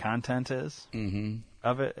the content is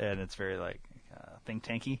of it, and it's very like think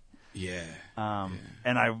tanky. Yeah.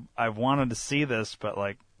 And I wanted to see this, but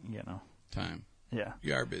like time. Yeah.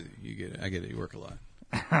 You are busy. You get it. I get it. You work a lot.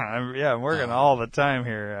 I'm working all the time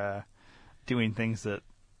here, doing things that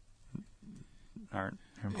aren't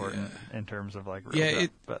important in terms of like real stuff,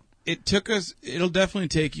 but it took us. It'll definitely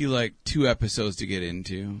take you like 2 episodes to get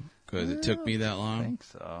into because it took me that long. I think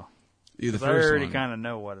so. The first I already one, kind of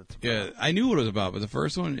know what it's about. Yeah, I knew what it was about, but the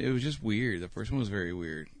first one, it was just weird. The first one was very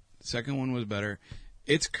weird. The second one was better.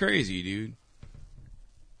 It's crazy, dude.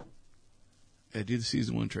 I do the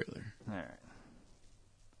season 1 trailer. All right.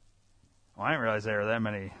 Well, I didn't realize there were that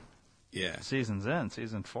many seasons in.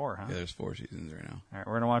 Season 4, huh? Yeah, there's 4 seasons right now. All right,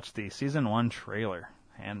 we're going to watch the season 1 trailer,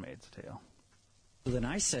 Handmaid's Tale. Well, then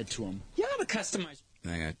I said to him, you ought to customize.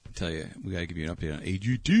 And I got to tell you, we got to give you an update on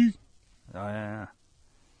AGT. Oh, yeah.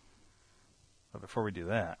 But before we do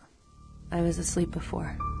that. I was asleep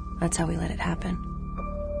before. That's how we let it happen.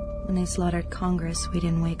 When they slaughtered Congress, we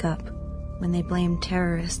didn't wake up. When they blamed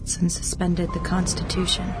terrorists and suspended the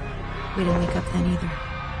Constitution, we didn't wake up then either.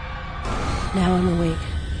 Now I'm awake.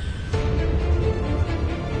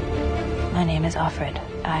 My name is Offred.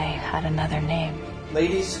 I had another name.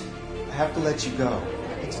 Ladies, I have to let you go.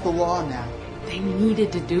 It's the law now. They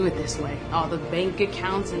needed to do it this way. All the bank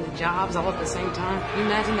accounts and the jobs all at the same time. Can you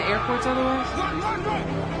imagine the airports otherwise?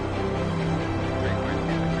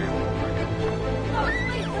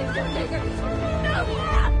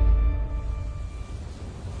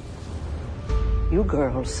 You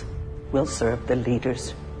girls will serve the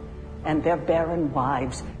leaders and their barren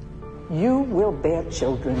wives. You will bear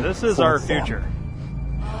children. This is our future.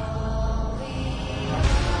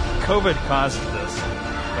 COVID caused this,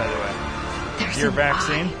 by the way. There's your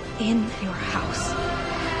vaccine in your house.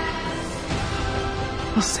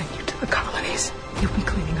 We'll send you to the colonies. You'll be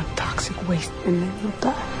cleaning up toxic waste, and then you'll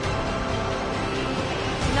die.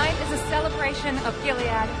 Tonight is a celebration of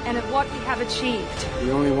Gilead and of what we have achieved.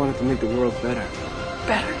 We only wanted to make the world better.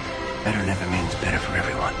 Better. Better never means better for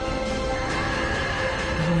everyone.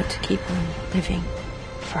 I want to keep on living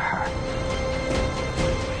for her.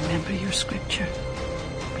 Remember your scripture.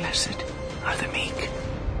 Blessed are the meek.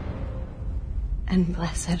 And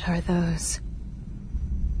blessed are those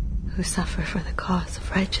who suffer for the cause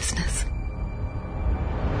of righteousness.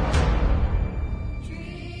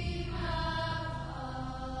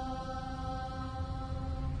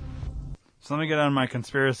 So let me get on my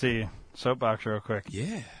conspiracy soapbox real quick.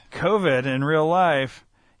 Yeah. COVID in real life,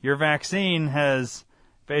 your vaccine has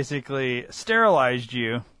basically sterilized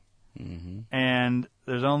you, and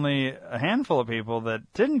there's only a handful of people that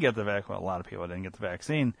didn't get the vaccine. Well, a lot of people didn't get the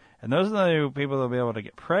vaccine, and those are the people that will be able to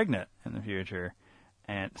get pregnant in the future.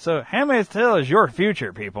 And so Handmaid's Tale is your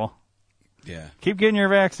future, people. Yeah. Keep getting your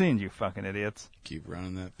vaccines, you fucking idiots. Keep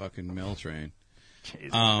running that fucking mail train.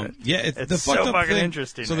 Jesus, it's it's the so fucked up fucking thing.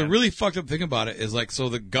 interesting. So man. the really fucked up thing about it is like, so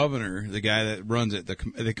the governor, the guy that runs it,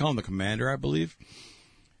 they call him the commander, I believe.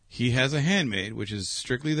 He has a handmaid, which is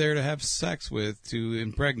strictly there to have sex with, to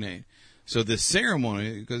impregnate. So the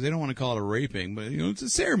ceremony, because they don't want to call it a raping, but it's a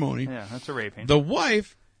ceremony. Yeah, that's a raping. The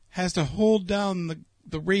wife has to hold down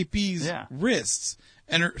the rapee's wrists,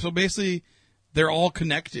 and so basically they're all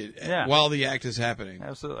connected while the act is happening.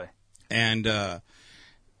 Absolutely. And how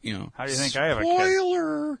do you think I have a kid?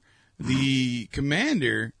 Spoiler! The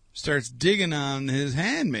commander starts digging on his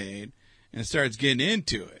handmaid and starts getting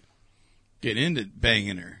into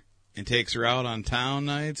banging her, and takes her out on town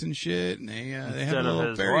nights and shit. And they have a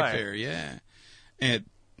little fairy fair, yeah. And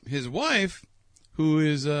his wife, who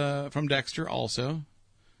is from Dexter, also,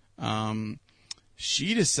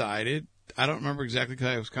 she decided. I don't remember exactly because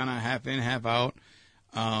I was kind of half in, half out.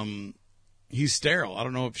 He's sterile. I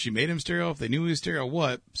don't know if she made him sterile, if they knew he was sterile,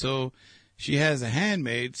 what. So she has a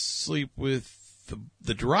handmaid sleep with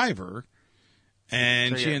the driver,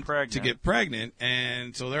 and to get pregnant.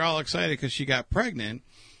 And so they're all excited because she got pregnant.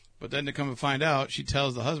 But then to come and find out, she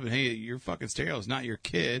tells the husband, "Hey, you're fucking sterile. It's not your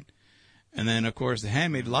kid." And then of course the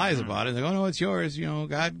handmaid lies about it. Like, "Oh no, it's yours.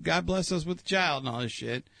 God bless us with the child and all this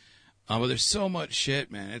shit." But there's so much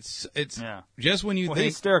shit, man. It's just when you think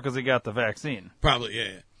he's sterile because he got the vaccine. Probably,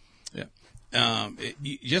 yeah.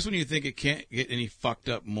 Just when you think it can't get any fucked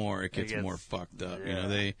up more, it gets more fucked up.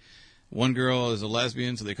 Yeah. One girl is a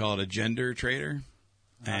lesbian, so they call it a gender traitor,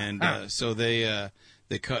 and so they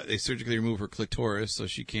surgically remove her clitoris so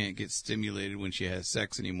she can't get stimulated when she has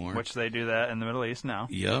sex anymore. Which they do that in the Middle East now.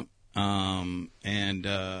 Yep. And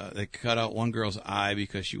they cut out one girl's eye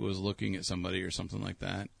because she was looking at somebody or something like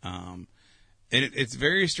that. And it's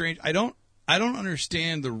very strange. I don't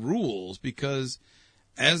understand the rules because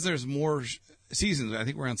as there's more seasons, I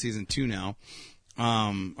think we're on season 2 now,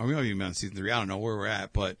 or we might even be on season 3. I don't know where we're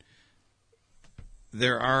at, but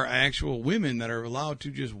there are actual women that are allowed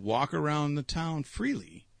to just walk around the town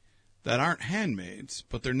freely that aren't handmaids,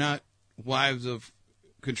 but they're not wives of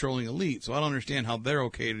controlling elite. So I don't understand how they're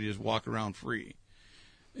okay to just walk around free.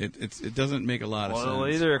 It doesn't make a lot of sense. Well,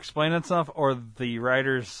 it'll either explain itself or the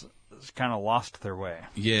writers kind of lost their way.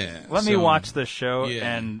 Yeah. Let me watch this show,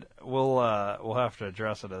 and we'll have to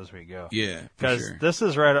address it as we go. Yeah, because this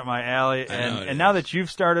is right up my alley, and now that you've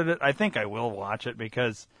started it, I think I will watch it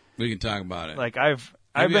because we can talk about it. Like I've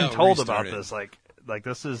been told about this, like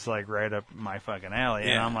this is like right up my fucking alley,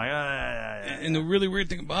 and I'm like, And the really weird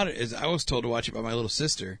thing about it is I was told to watch it by my little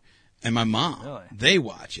sister and my mom. Really? They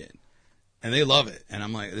watch it. And they love it. And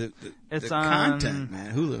I'm like, it's the on content,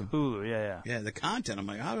 man. Hulu, yeah. Yeah, the content. I'm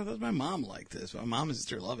like, how does my mom like this? My mom and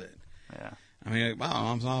sister love it. Yeah. I mean, like, wow,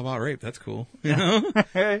 mom's all about rape. That's cool. You know?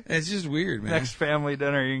 It's just weird, man. Next family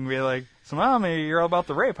dinner, you can be like, so mommy, you're all about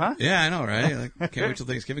the rape, huh? Yeah, I know, right? Like, can't wait till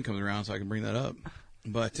Thanksgiving comes around so I can bring that up.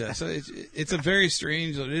 But, so it's a very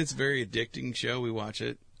strange, it's a very addicting show. We watch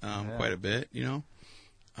it, quite a bit,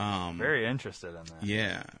 Very interested in that.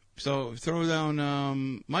 Yeah. So throw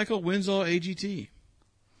down Michael Winslow, AGT.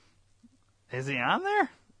 Is he on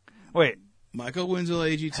there? Wait, Michael Winslow,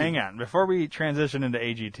 AGT. Hang on, before we transition into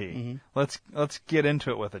AGT, let's get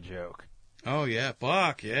into it with a joke. Oh yeah,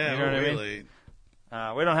 fuck yeah, we're way late.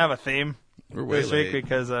 We don't have a theme this week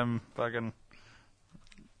because I'm fucking.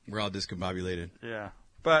 We're all discombobulated. Yeah,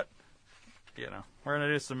 but we're gonna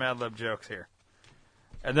do some Mad Lib jokes here,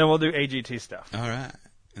 and then we'll do AGT stuff. All right,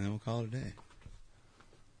 and then we'll call it a day.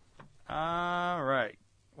 All right.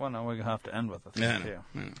 Well, no, we're going to have to end with a thing, too.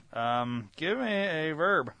 Yeah. Give me a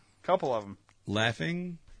verb. A couple of them.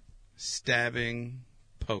 Laughing, stabbing,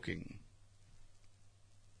 poking.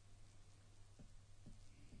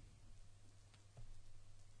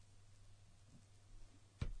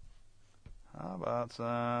 How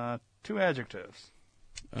about 2 adjectives?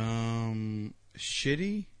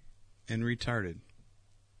 Shitty and retarded.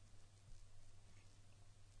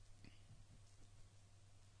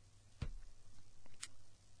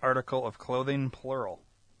 Article of clothing, plural.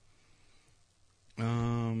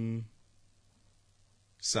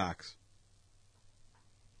 Socks.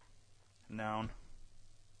 Noun.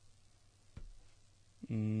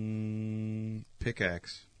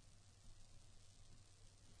 Pickaxe.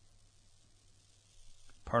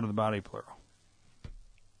 Part of the body, plural.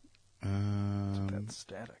 That's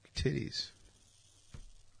static. Titties.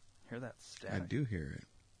 Hear that static? I do hear it.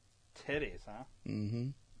 Titties, huh? Mm-hmm.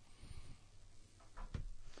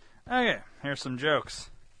 Okay, here's some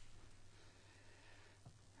jokes.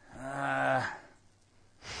 Well,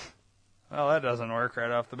 that doesn't work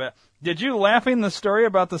right off the bat. Did you laughing the story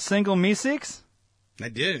about the single Meeseeks? I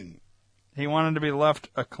didn't. He wanted to be left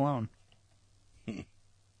a clone.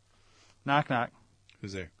 Knock, knock.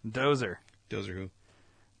 Who's there? Dozer. Dozer who?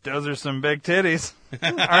 Dozer some big titties.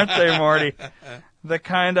 Aren't they, Morty? The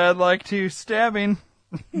kind I'd like to stabbing.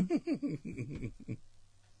 Dozer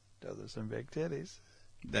some big titties.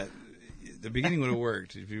 The beginning would have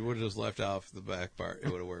worked. If you would have just left off the back part, it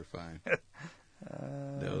would have worked fine.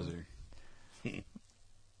 Dozer.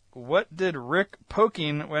 What did Rick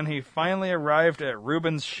poking when he finally arrived at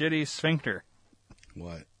Ruben's shitty sphincter?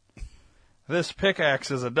 What? This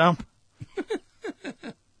pickaxe is a dump.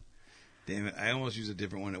 Damn it. I almost used a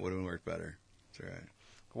different one that would have worked better. That's all right.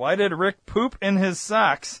 Why did Rick poop in his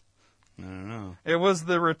socks? I don't know. It was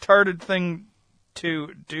the retarded thing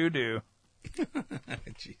to do.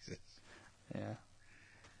 Jesus. Yeah.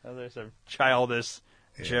 Those are some childish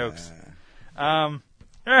jokes. All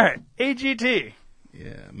right. AGT.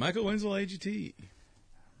 Yeah. Michael Winslow, AGT.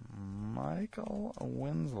 Michael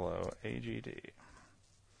Winslow, AGT.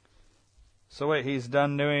 So wait, he's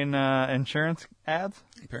done doing insurance ads?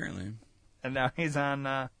 Apparently. And now he's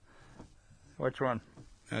on, which one?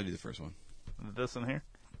 I'll do the first one. This one here?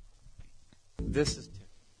 This is Tim.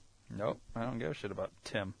 Nope, I don't give a shit about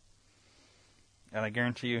Tim. And I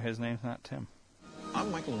guarantee you his name's not Tim. I'm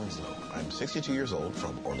Michael Winslow. I'm 62 years old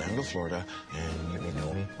from Orlando, Florida, and you may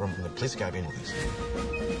know me from the Police Academy movies.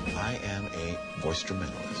 I am a voice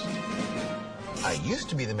instrumentalist. I used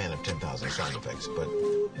to be the man of 10,000 sound effects, but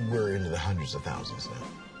we're into the hundreds of thousands now.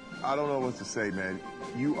 I don't know what to say, man.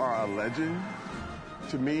 You are a legend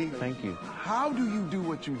to me. Thank you. How do you do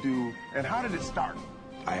what you do, and how did it start?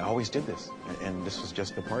 I always did this, and this was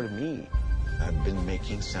just a part of me. I've been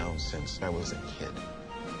making sound since I was a kid.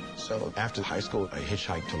 So after high school, I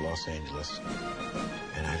hitchhiked to Los Angeles,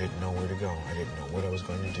 and I didn't know where to go. I didn't know what I was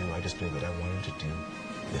going to do. I just knew that I wanted to do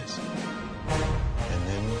this. And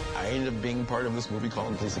then I ended up being part of this movie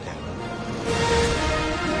called Police Academy.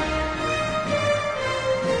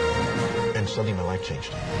 And suddenly my life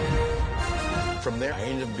changed. From there, I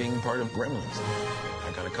ended up being part of Gremlins.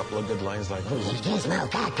 I got a couple of good lines like,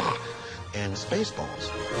 and Spaceballs.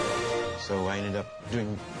 So I ended up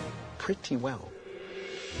doing pretty well.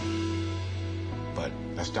 But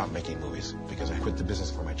I stopped making movies because I quit the business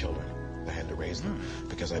for my children. I had to raise them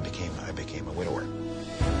because I became a widower.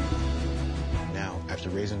 Now, after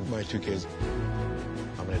raising my two kids,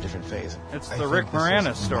 I'm in a different phase. It's the Rick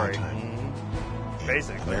Moranis story.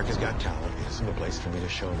 Basically. America's Got Talent isn't a place for me to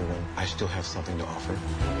show everyone I still have something to offer.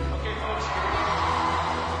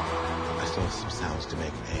 I still have some sounds to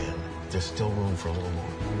make, and there's still room for a little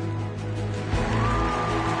more.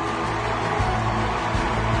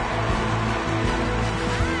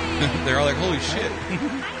 They're all like, holy shit.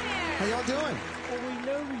 How y'all doing? Well, we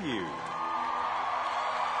know you.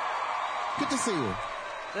 Good to see you.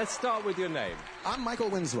 Let's start with your name. I'm Michael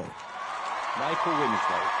Winslow. Michael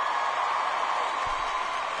Winslow.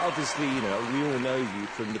 Obviously, you know, we all know you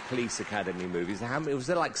from the Police Academy movies. How many, was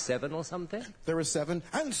there like 7 or something? There were 7.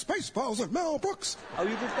 And Spaceballs of Mel Brooks. Oh, you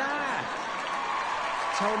did that?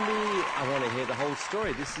 Tell me, I want to hear the whole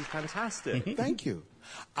story. This is fantastic. Thank you.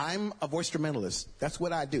 I'm a voice instrumentalist. That's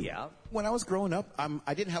what I do. Yeah. When I was growing up,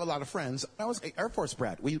 I didn't have a lot of friends. I was an Air Force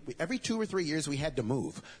brat. Every 2 or 3 years, we had to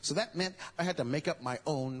move. So that meant I had to make up my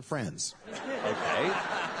own friends. Okay.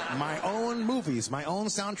 My own movies, my own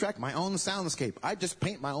soundtrack, my own soundscape. I just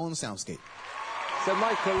paint my own soundscape. So,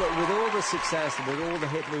 Michael, with all the success and with all the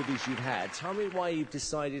hit movies you've had, tell me why you've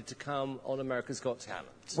decided to come on America's Got Talent.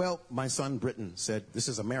 Well, my son, Britton, said, this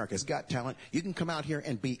is America's Got Talent. You can come out here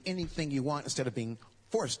and be anything you want instead of being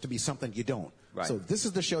forced to be something you don't. Right. So this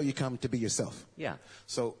is the show you come to be yourself. Yeah.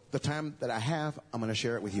 So the time that I have, I'm going to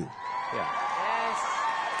share it with you. Yeah. Yes.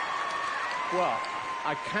 Well,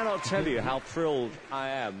 I cannot tell you how thrilled I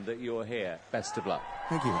am that you're here. Best of luck.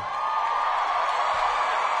 Thank you.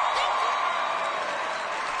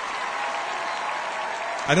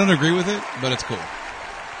 I don't agree with it, but it's cool.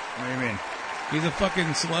 What do you mean? He's a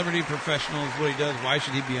fucking celebrity professional. Is what he does. Why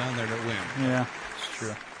should he be on there to win? Yeah, it's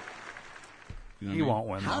true. You know He won't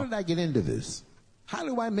win, How though. did I get into this? How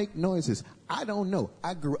do I make noises? I don't know.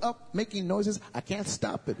 I grew up making noises. I can't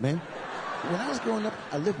stop it, man. When I was growing up,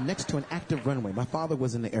 I lived next to an active runway. My father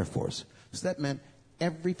was in the Air Force. So that meant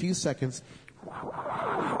every few seconds...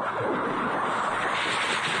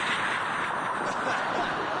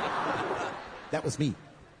 That was me.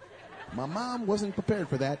 My mom wasn't prepared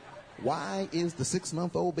for that. Why is the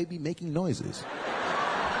 6-month-old baby making noises?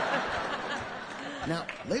 Now,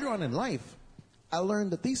 later on in life, I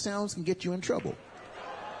learned that these sounds can get you in trouble.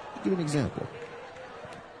 I'll give you an example.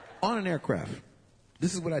 On an aircraft,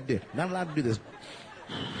 this is what I did. Not allowed to do this.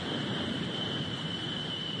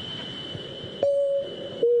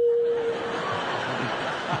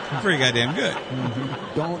 pretty goddamn good.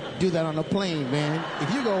 Don't do that on a plane, man.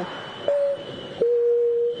 If you go,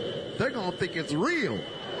 they're going to think it's real.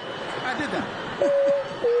 I did that.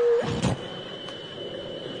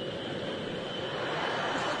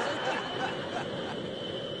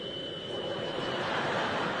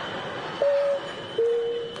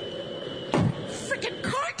 Freaking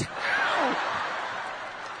cart!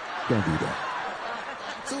 Don't do that.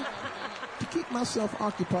 So, to keep myself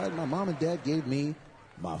occupied, my mom and dad gave me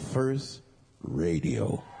my first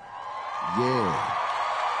radio. Yeah.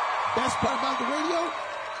 Best part about the radio?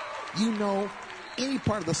 You know any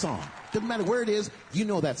part of the song. Doesn't matter where it is, you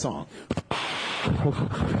know that song.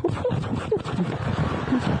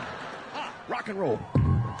 Rock and roll.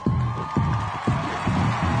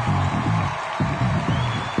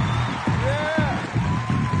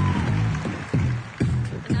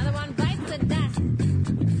 Another one bites the dust.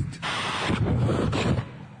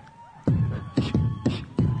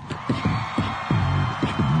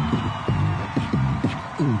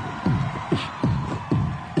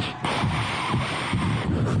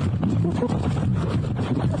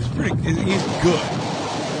 He's good.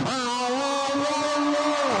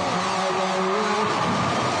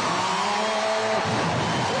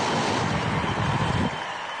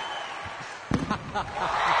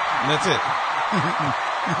 And that's it.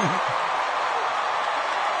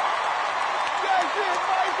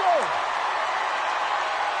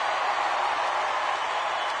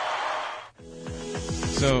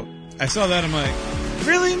 So I saw that. I'm like,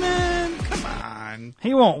 really, man? Come on.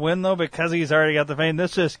 He won't win though because he's already got the fame.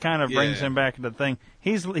 This just kind of brings him back into the thing.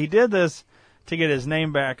 He did this to get his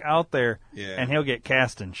name back out there, and he'll get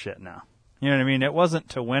cast and shit now. You know what I mean? It wasn't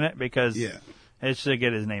to win it because it's to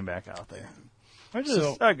get his name back out there, which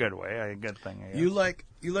is a good way, a good thing. I guess. You like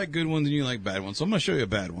good ones and you like bad ones. So I'm gonna show you a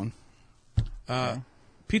bad one.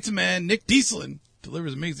 Pizza Man Nick Dieselin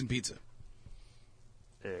delivers amazing pizza.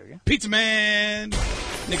 There we go. Pizza Man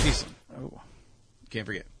Nick Dieselin. Oh, can't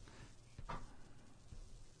forget.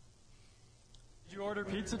 Did you order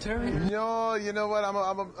pizza, Terry? No, you know what?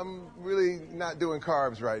 I'm really not doing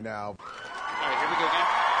carbs right now. All right, here we go again.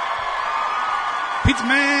 Pizza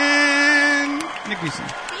Man Nick Dieselin.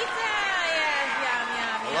 Pizza, yes, yum,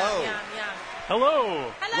 yum, Hello. yum, yum, yum.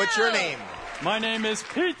 Hello. What's your name? My name is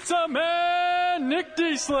Pizza Man Nick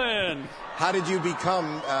Dieselin. How did you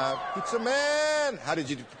become Pizza Man? How did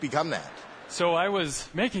you become that? So I was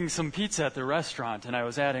making some pizza at the restaurant, and I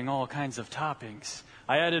was adding all kinds of toppings.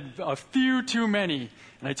 I added a few too many,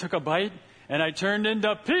 and I took a bite, and I turned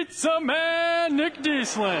into Pizza Man Nick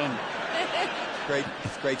Dieselin.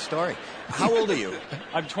 Great story. How old are you?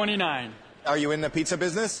 I'm 29. Are you in the pizza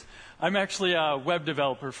business? I'm actually a web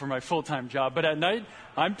developer for my full-time job, but at night,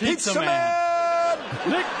 I'm Pizza Man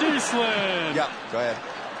Nick Dieselin. Yeah, go ahead.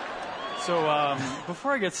 So,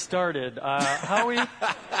 before I get started, Howie,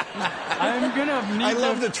 I'm gonna need I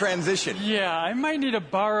love the transition. Yeah, I might need to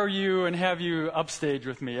borrow you and have you upstage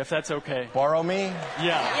with me, if that's okay. Borrow me?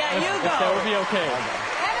 Yeah. Yeah, if, you if go. that would be okay.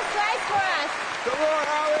 Have a slice for us. Come on,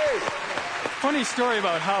 Howie! Funny story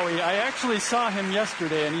about Howie. I actually saw him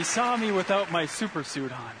yesterday, and he saw me without my super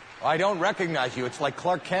suit on. I don't recognize you. It's like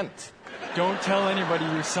Clark Kent. Don't tell anybody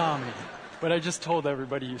you saw me. But I just told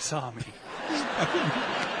everybody you saw me.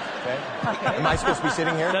 Okay. Am I supposed to be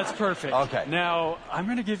sitting here? That's perfect. Okay. Now, I'm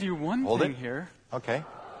going to give you one thing here. Okay.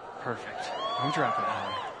 Perfect. Don't drop it,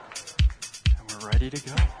 Howie. And we're ready to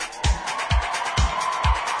go.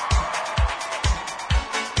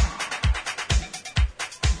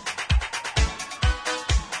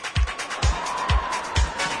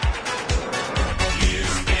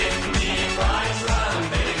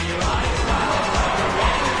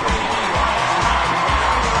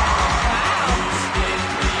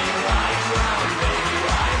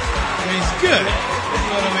 Good. You know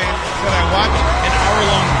what I mean? Could I watch an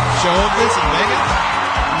hour-long show of this in Vegas?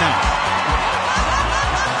 No.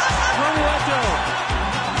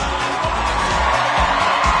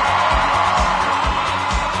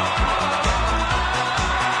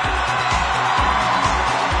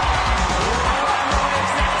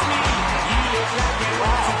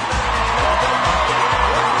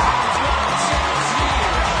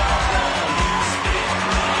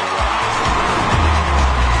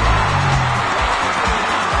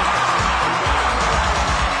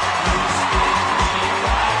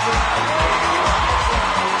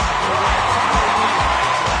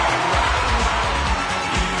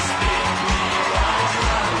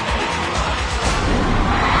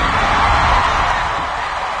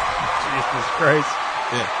 Christ.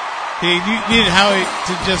 Yeah. He needed Howie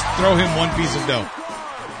to just throw him one piece of dough.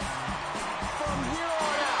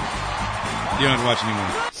 You don't have to watch anymore.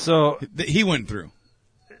 So he went through.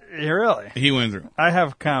 Really? He went through. I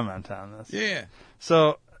have comment on this. Yeah.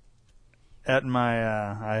 So, at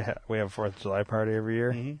my, we have a 4th of July party every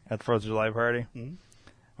year. Mm-hmm. At the 4th of July party,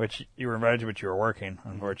 which you were invited to, but you were working, Mm-hmm.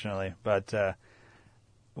 unfortunately. But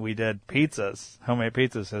we did pizzas, homemade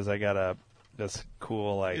pizzas, because I got this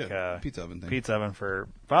cool pizza oven thing. Pizza oven for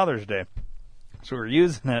Father's Day. So we were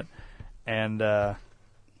using it, and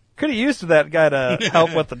could have used that guy to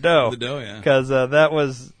help with the dough. The dough, yeah. Because that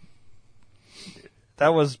was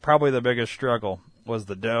probably the biggest struggle, was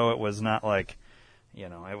the dough. It was not like,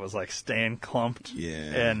 it was like staying clumped. Yeah.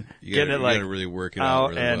 And you getting gotta, it like you gotta really work it out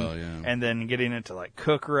really and, well, yeah. And then getting it to like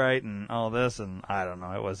cook right and all this, and I don't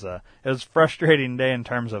know. It was a frustrating day in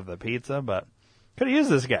terms of the pizza, but could have used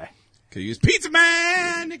this guy. Could have used Pizza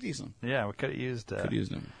Man Nick Diesel. Yeah, we could have used. Could have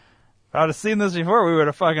used him. If I would have seen this before, we would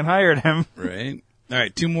have fucking hired him. Right. All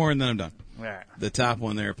right, 2 more and then I'm done. All right. The top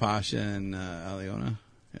one there, Pasha and Aliona.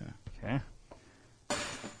 Yeah. Okay. I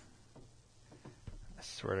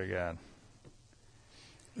swear to God.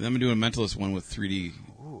 And I'm doing a Mentalist one with 3D,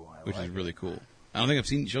 which is really cool. I don't think I've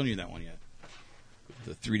shown you that one yet.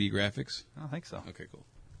 The 3D graphics. I don't think so. Okay, cool.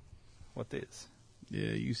 What is?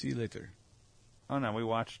 Yeah, you see later. Oh no, we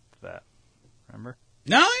watched that. Remember?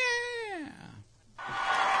 No, yeah.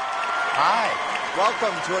 Hi,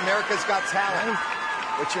 welcome to America's Got Talent.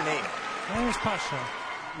 What's your name? My name is Pasha.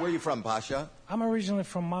 Where are you from, Pasha? I'm originally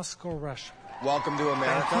from Moscow, Russia. Welcome to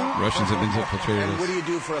America. Russians have been infiltrated. And what do you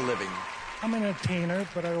do for a living? I'm an entertainer,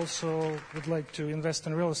 but I also would like to invest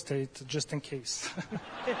in real estate just in case.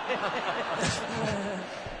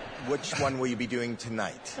 Which one will you be doing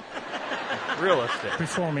tonight? Real estate.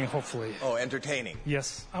 Performing, hopefully. Oh, entertaining.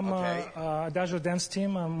 Yes. I'm a Adagio dance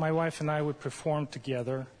team. My wife and I would perform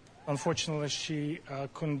together. Unfortunately, she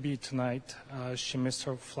couldn't be tonight. She missed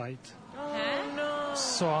her flight. Oh, no.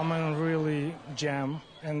 So I'm in really jam,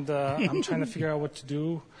 and I'm trying to figure out what to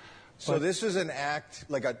do. So this is an act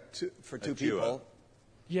for two people?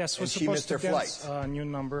 Yes, we're supposed to dance a new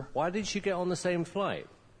number. Why did she get on the same flight?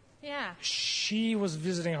 Yeah. She was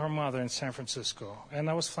visiting her mother in San Francisco, and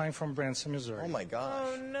I was flying from Branson, Missouri. Oh, my gosh.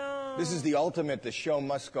 Oh, no. This is the ultimate, the show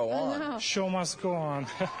must go on. No. Show must go on.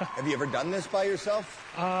 Have you ever done this by yourself?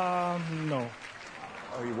 No.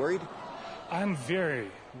 Are you worried? I'm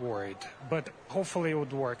very worried, but hopefully it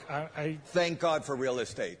would work. Thank God for real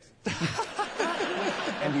estate.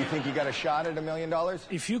 And do you think you got a shot at $1 million?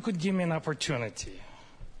 If you could give me an opportunity,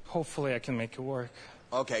 hopefully I can make it work.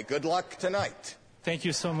 Okay, good luck tonight. Thank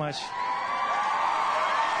you so much.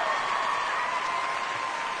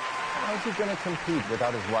 How's he going to compete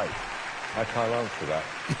without his wife? I can't answer that.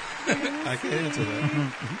 I can't answer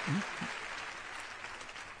that.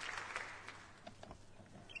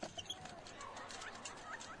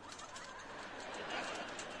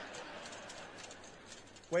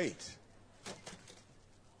 Wait.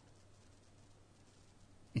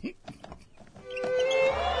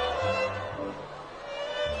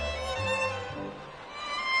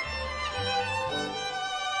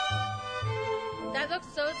 That looks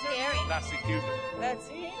so scary. That's the Cuban. That's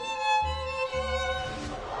it.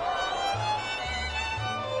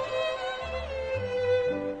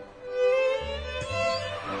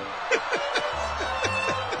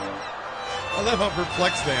 I love how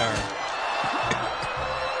perplexed they are.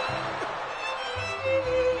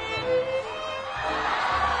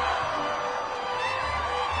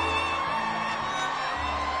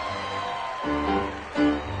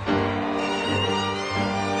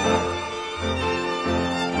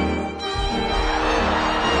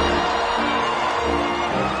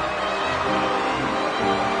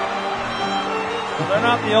 They're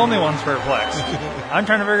not the only ones perplexed. I'm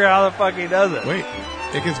trying to figure out how the fuck he does it. Wait,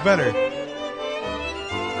 it gets better. The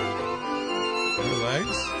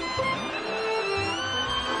legs.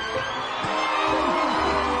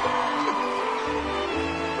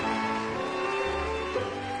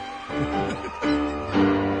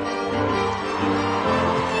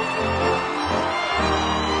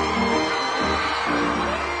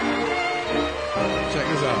 Check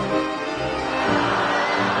this out.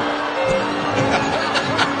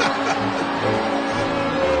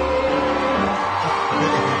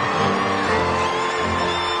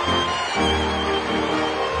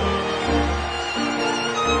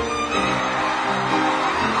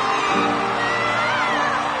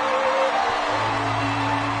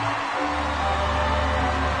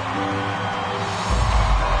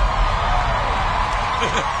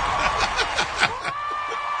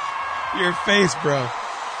 Your face, bro.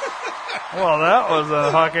 Well, that was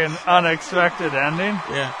a fucking unexpected ending.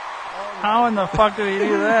 Yeah. How in the fuck did he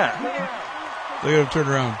do that? Look at him turn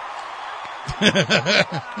around.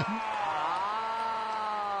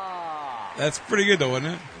 That's pretty good, though,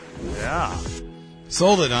 wasn't it? Yeah.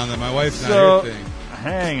 Sold it on them. My wife's not here thing.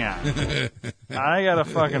 Hang on. I got to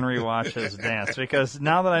fucking rewatch his dance because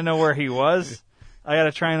now that I know where he was, I got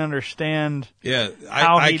to try and understand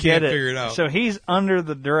how he can't did it. Figure it out. So he's under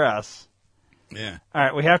the dress. Yeah. All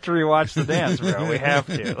right, we have to rewatch the dance, bro. We have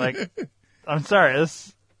to. Like, I'm sorry,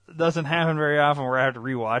 this doesn't happen very often where I have to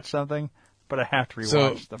rewatch something, but I have to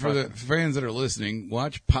rewatch the for the fans that are listening,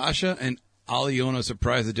 watch Pasha and Aliona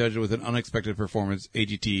surprise the judge with an unexpected performance,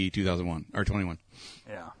 AGT 2001 or 21.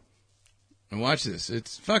 Yeah. And watch this.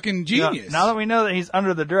 It's fucking genius. Now that we know that he's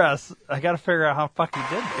under the dress, I got to figure out how fuck he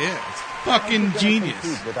did this. Yeah, it's fucking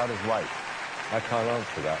genius. Without his wife. I can't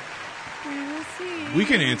answer that. We will see. We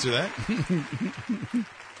can answer that.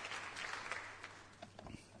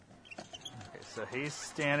 Okay, so he's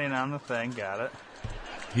standing on the thing. Got it.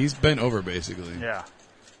 He's bent over, basically. Yeah.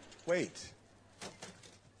 Wait.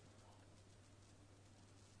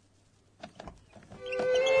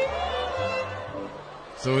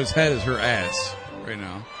 So his head is her ass right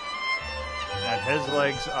now. And his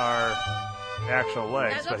legs are actual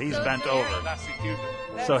legs, but he's bent over.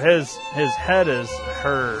 So his head is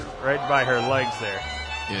her, right by her legs there.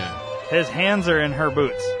 Yeah. His hands are in her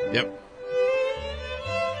boots. Yep.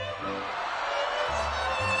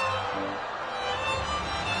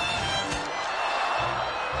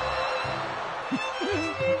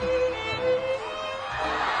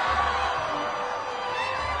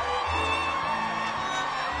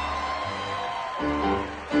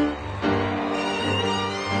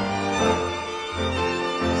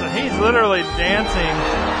 Literally dancing.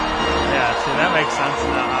 Yeah, see, that makes sense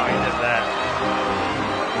now how he did that.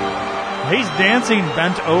 He's dancing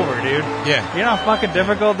bent over, dude. Yeah. You know how fucking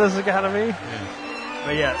difficult this has got to be? Yeah.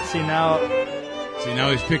 But yeah, see now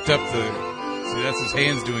he's picked up the... See, that's his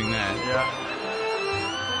hands doing that.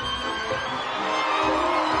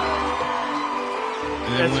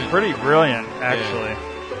 Yeah. It's pretty brilliant, actually.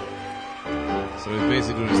 Yeah. So he's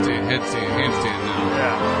basically doing a handstand now.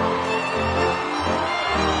 Yeah.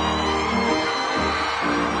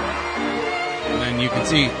 You can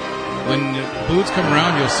see when the boots come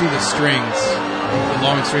around, you'll see the strings, the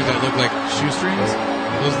long strings that look like shoestrings.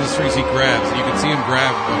 Those are the strings he grabs. And you can see him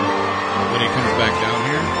grab when he comes back down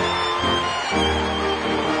here.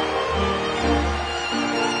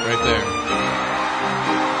 Right there.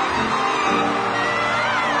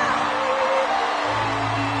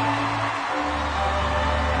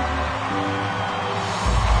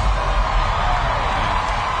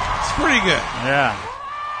 It's pretty good. Yeah.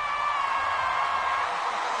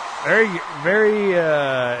 Very, very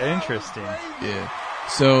interesting. Yeah.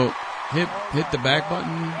 So hit the back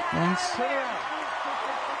button once.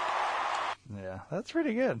 Yeah, that's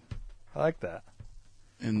pretty good. I like that.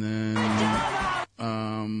 And then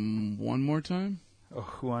one more time. Oh,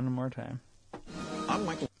 one more time.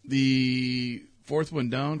 The fourth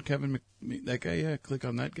one down, Kevin that guy. Yeah, click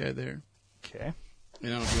on that guy there. Okay.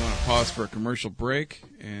 And I don't know if you want to pause for a commercial break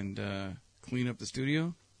and clean up the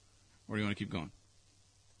studio, or do you want to keep going?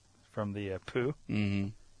 From the poo. Mm-hmm.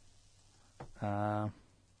 I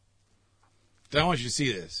want you to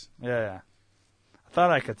see this. Yeah. I thought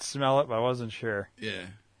I could smell it, but I wasn't sure. Yeah.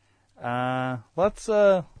 Let's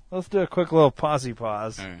do a quick little pause.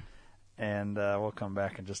 All right. And we'll come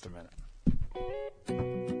back in just a minute.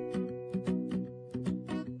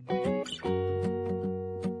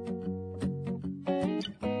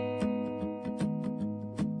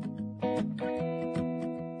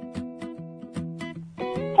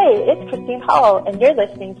 Hey, it's Christine Hall, and you're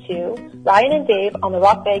listening to Ryan and Dave on the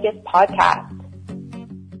Rock Vegas podcast.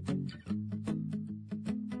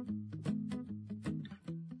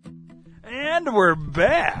 And we're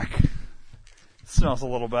back. Smells a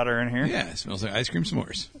little better in here. Yeah, it smells like ice cream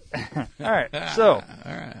s'mores. All right, so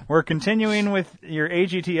we're continuing with your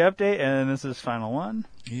AGT update, and this is final one.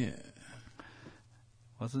 Yeah.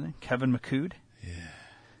 What's his name? Kevin McCood? Yeah.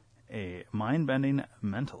 A mind-bending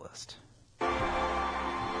mentalist.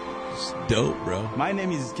 It's dope, bro. My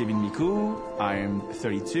name is Kevin Miku. I'm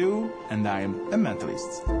 32, and I'm a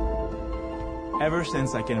mentalist. Ever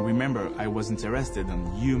since I can remember, I was interested in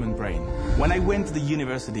human brain. When I went to the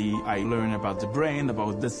university, I learned about the brain,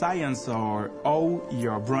 about the science or how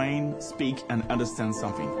your brain speak and understand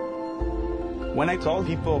something. When I told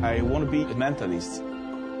people I want to be a mentalist,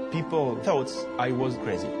 people thought I was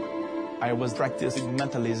crazy. I was practicing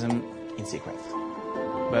mentalism in secret.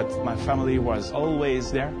 But my family was always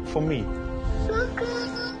there for me.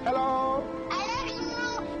 Hello.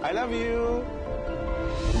 I love you.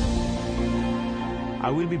 I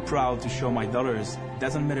will be proud to show my daughters, it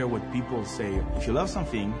doesn't matter what people say. If you love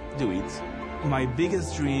something, do it. My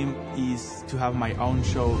biggest dream is to have my own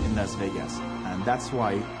show in Las Vegas. And that's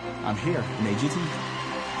why I'm here in AGT.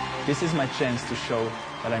 This is my chance to show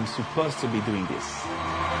that I'm supposed to be doing this.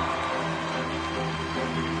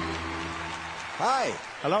 Hi.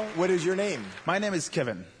 Hello. What is your name? My name is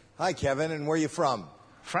Kevin. Hi, Kevin. And where are you from?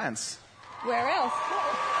 France. Where else?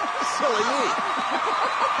 Silly me.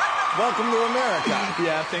 Welcome to America.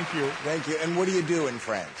 Yeah, thank you. Thank you. And what do you do in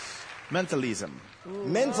France? Mentalism.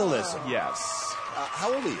 Mentalism? Yes.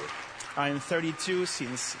 How old are you? I'm 32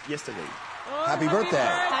 since yesterday. Happy birthday.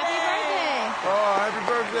 Happy birthday. Oh, happy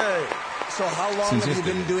birthday. So how long have you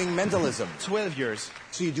been doing mentalism? 12 years.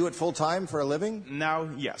 So you do it full time for a living? Now,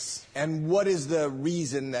 yes. And what is the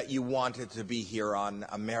reason that you wanted to be here on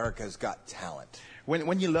America's Got Talent?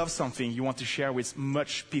 When you love something, you want to share with as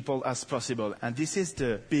much people as possible. And this is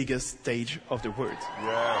the biggest stage of the world.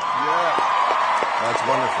 Yeah. That's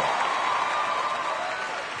wonderful.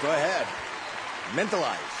 Go ahead.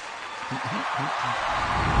 Mentalize.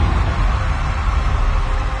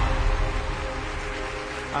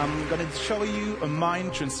 I'm going to show you a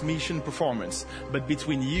mind transmission performance, but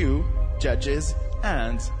between you, judges,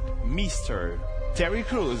 and Mr. Terry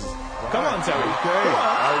Crews. Wow. Come on, Terry. Okay,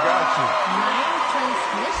 I got you. Mind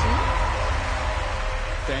transmission.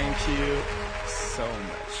 Thank you so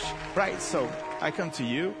much. Right, so I come to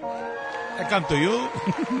you. I come to you.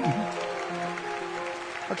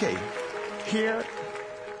 Okay, here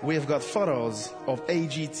we've got photos of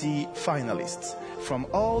AGT finalists from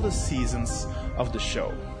all the seasons of the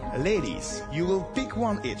show. Ladies, you will pick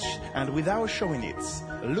one each, and without showing it,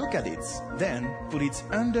 look at it, then put it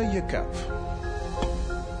under your cup.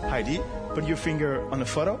 Heidi, put your finger on the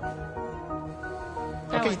photo.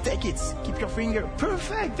 Okay, take it. Keep your finger.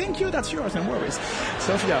 Perfect. Thank you. That's yours. No worries.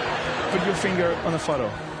 Sophia, put your finger on the photo.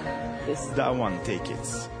 That one. Take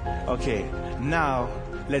it. Okay. Now,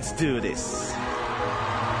 let's do this.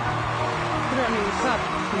 Put it under your cup,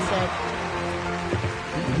 he said.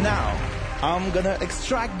 Now, I'm gonna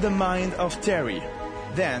extract the mind of Terry.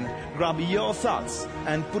 Then, grab your thoughts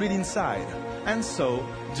and put it inside. And so,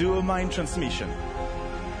 do a mind transmission.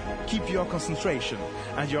 Keep your concentration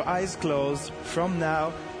and your eyes closed from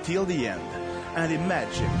now till the end. And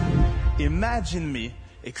imagine me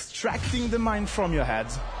extracting the mind from your head.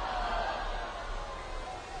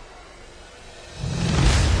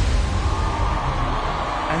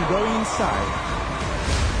 And going inside.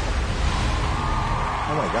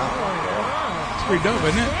 Oh my God. It's pretty dope,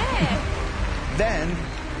 isn't it? Then,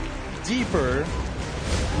 deeper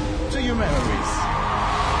to your memories.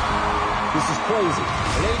 This is crazy.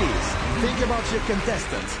 Ladies, think about your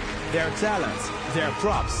contestants, their talents, their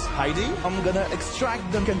props. Heidi, I'm gonna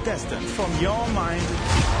extract the contestant from your mind.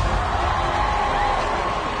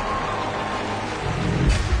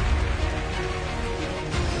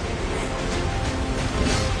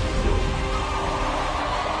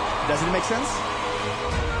 Does it make sense?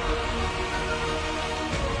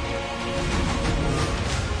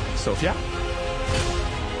 Sophia?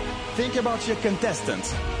 Think about your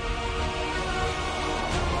contestant.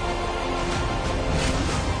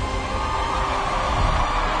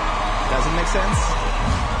 Does it make sense?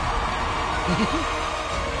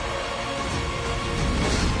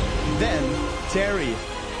 Then, Terry,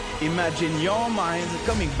 imagine your mind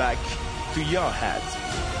coming back to your head.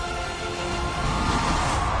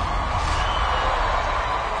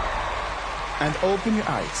 And open your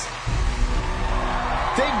eyes.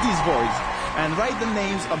 Take these boards and write the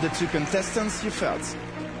names of the two contestants you felt.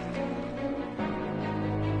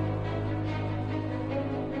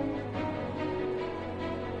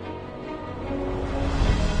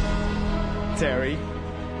 Terry.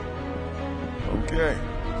 Okay.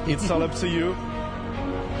 It's all up to you.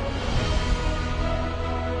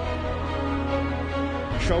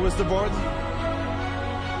 Show us the board.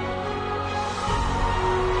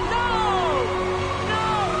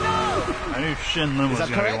 I knew Shin Lim was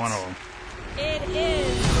going to be one of them. It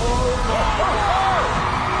is.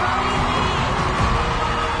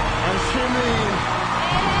 And Shimmy.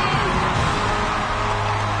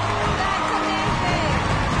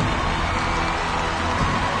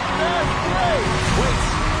 Wait.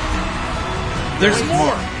 There's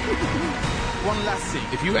more. One last thing.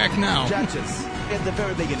 If you act now. Judges, at the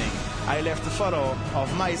very beginning, I left a photo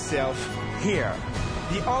of myself here.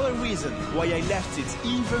 The other reason why I left it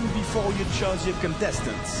even before you chose your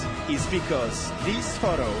contestants is because this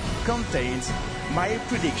photo contains my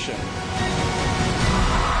prediction.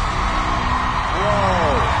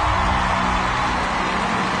 Whoa!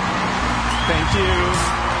 Thank you.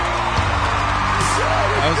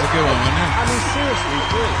 That was a good one, wasn't it? I mean, seriously,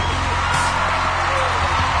 please.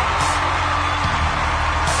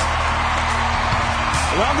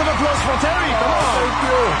 Round of applause for Terry. Come on. Thank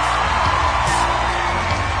you.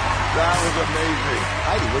 That was amazing.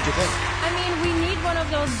 Heidi, what'd you think? I mean, we need one of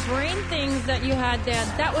those brain things that you had there.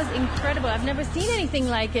 That was incredible. I've never seen anything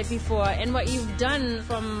like it before. And what you've done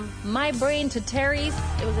from my brain to Terry's,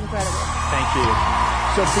 it was incredible. Thank you.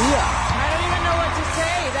 Sophia. I don't even know what to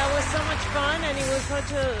say. That was so much fun, and it was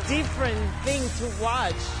such a different thing to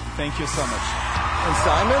watch. Thank you so much. And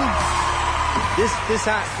Simon? This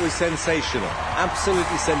act was sensational.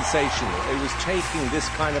 Absolutely sensational. It was taking this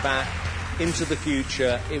kind of act into the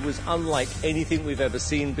future. It was unlike anything we've ever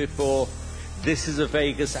seen before. This is a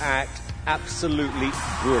Vegas act. Absolutely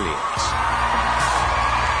brilliant.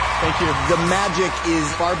 Thank you. The magic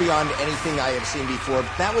is far beyond anything I have seen before.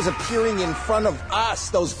 That was appearing in front of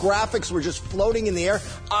us. Those graphics were just floating in the air.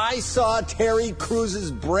 I saw Terry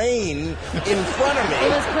Cruz's brain in front of me.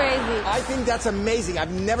 It was crazy. I think that's amazing.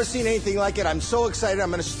 I've never seen anything like it. I'm so excited.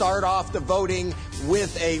 I'm going to start off the voting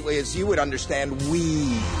with a, as you would understand,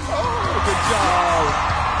 wee. Oh, good job.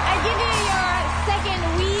 I give you your second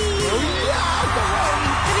wee.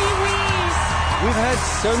 Three wees. We've had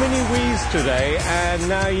so many wheeze today, and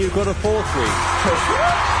now you've got a fourth wee.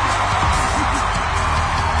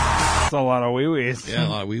 That's a lot of wee-wees. Yeah, a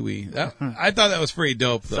lot of wee-wee. I thought that was pretty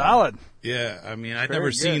dope, though. Solid. Yeah, I mean, I'd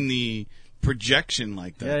never seen the projection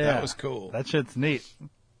like that. Yeah. That was cool. That shit's neat.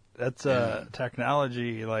 That's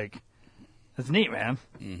technology, like, it's neat, man.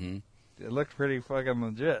 Mm-hmm. It looked pretty fucking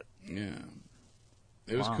legit. Yeah.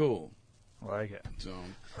 It was cool. I like it. So,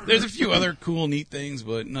 there's a few other cool, neat things,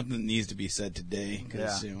 but nothing that needs to be said today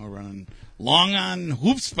because we're running long on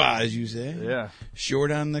hoopspa, as you say. Yeah.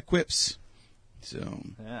 Short on the quips. So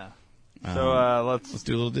yeah. So let's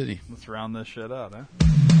do a little ditty. Let's round this shit out, huh?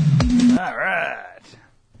 All right.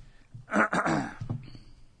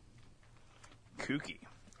 Kooky.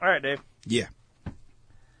 All right, Dave. Yeah.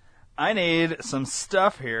 I need some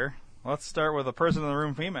stuff here. Let's start with a person in the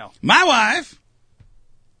room female. My wife.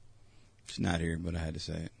 She's not here, but I had to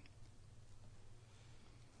say it.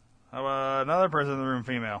 How about another person in the room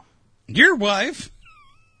female? Your wife.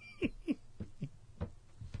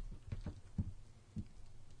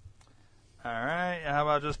 All right. How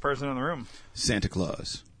about just person in the room? Santa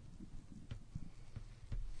Claus.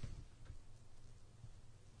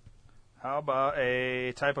 How about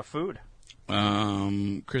a type of food?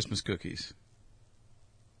 Christmas cookies.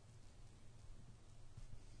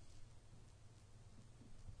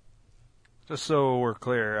 Just so we're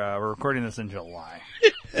clear, we're recording this in July.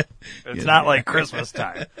 It's not like Christmas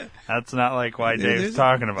time. That's not like why Dave's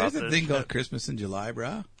talking about this. There's a thing called Christmas in July,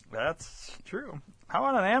 bro. That's true. How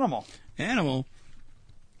about an animal? Animal?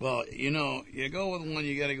 Well, you go with one,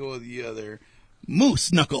 you got to go with the other.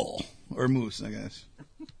 Moose knuckle. Or moose, I guess.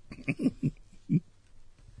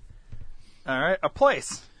 All right. A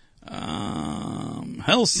place.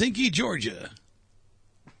 Helsinki, Georgia.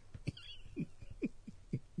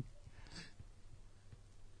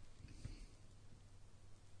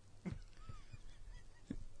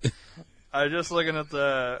 I was just looking at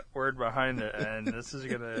the word behind it, and this is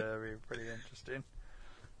going to be pretty interesting.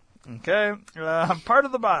 Okay. Part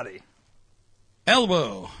of the body.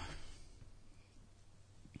 Elbow.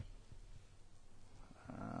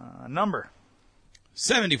 Number.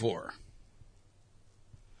 74.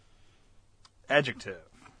 Adjective.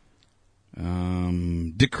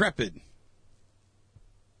 Decrepit.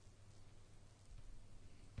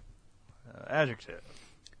 Adjective.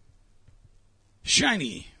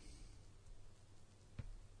 Shiny.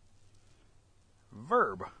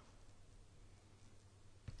 Verb.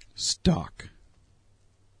 Stock.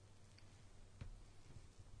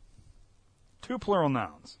 2 plural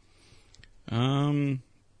nouns.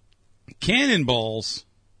 Cannonballs.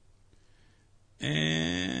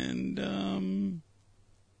 And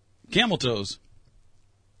camel toes.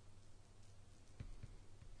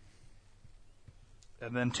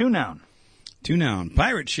 And then 2 noun. 2 noun.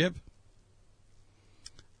 Pirate ship.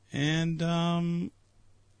 And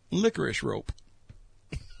licorice rope.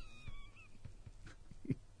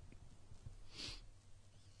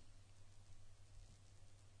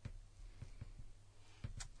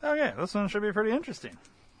 Okay, this one should be pretty interesting.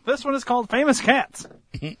 This one is called Famous Cats.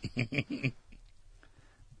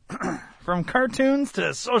 From cartoons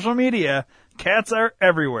to social media, cats are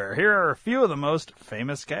everywhere. Here are a few of the most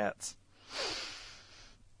famous cats.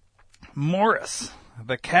 Morris,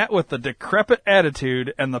 the cat with the decrepit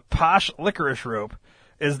attitude and the posh licorice rope,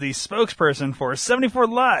 is the spokesperson for 74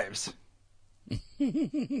 Lives. Is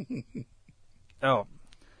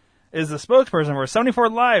the spokesperson for 74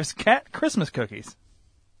 Lives cat Christmas cookies.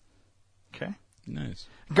 Okay. Nice.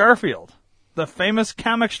 Garfield, the famous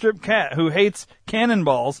comic strip cat who hates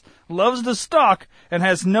cannonballs, loves to stalk, and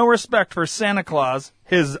has no respect for Santa Claus,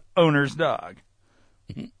 his owner's dog.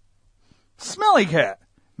 Smelly Cat,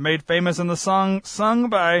 made famous in the song sung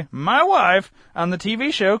by my wife on the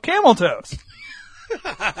TV show Camel Toes.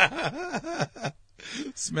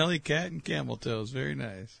 Smelly Cat and Camel Toes, very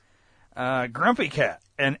nice. Grumpy Cat,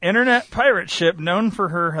 an internet pirate ship known for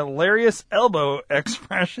her hilarious elbow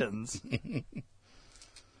expressions.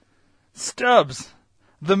 Stubbs,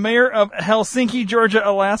 the mayor of Helsinki, Georgia,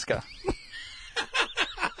 Alaska.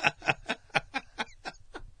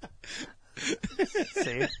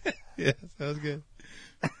 See? Yeah, that was good.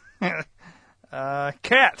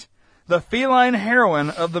 Cat, the feline heroine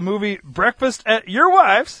of the movie Breakfast at Your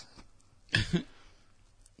Wife's.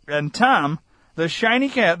 And Tom, the shiny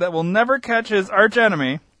cat that will never catch his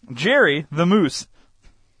archenemy, Jerry the moose.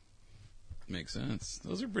 Makes sense.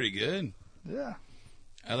 Those are pretty good. Yeah.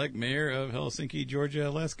 I like mayor of Helsinki, Georgia,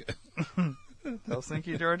 Alaska.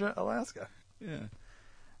 Helsinki, Georgia, Alaska. Yeah.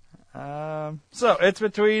 So it's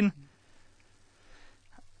between,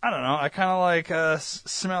 I don't know, I kind of like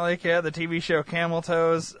Smelly Cat, the TV show Camel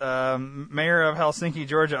Toes, mayor of Helsinki,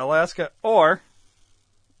 Georgia, Alaska, or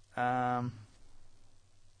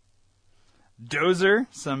Dozer,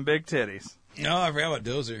 some big titties. No, I forgot about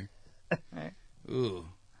Dozer. Ooh.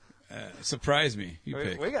 Surprise me. You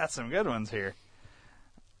pick. We got some good ones here.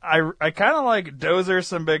 I kind of like Dozer,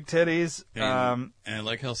 some big titties. And I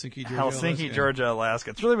like Helsinki, Georgia, Alaska. Georgia, Alaska.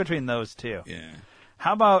 It's really between those two. Yeah.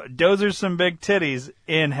 How about Dozer, some big titties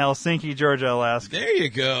in Helsinki, Georgia, Alaska? There you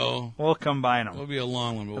go. We'll combine them. It'll be a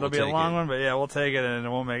long one, but It'll be a long one, but yeah, we'll take it, and it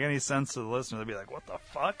won't make any sense to the listener. They'll be like, what the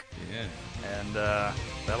fuck? Yeah. And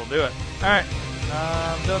that'll do it. All right.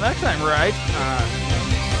 Until next time, right?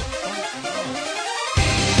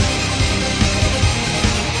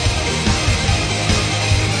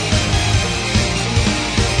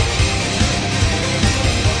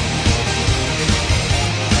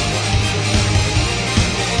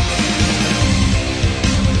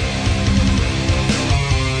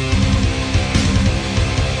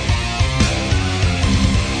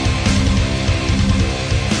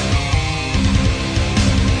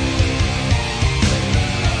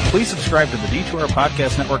 Please subscribe to the D2R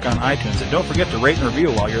Podcast Network on iTunes, and don't forget to rate and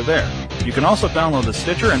review while you're there. You can also download the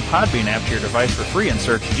Stitcher and Podbean app to your device for free and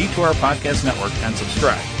search D2R Podcast Network and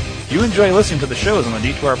subscribe. If you enjoy listening to the shows on the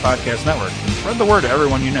D2R Podcast Network, then spread the word to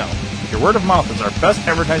everyone you know. Your word of mouth is our best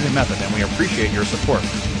advertising method, and we appreciate your support.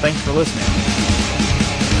 Thanks for listening.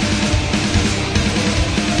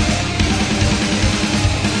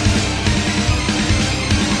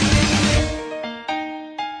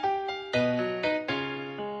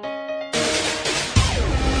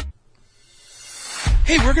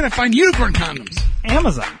 Hey, we're going to find unicorn condoms.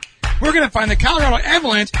 Amazon. We're going to find the Colorado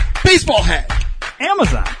Avalanche baseball hat.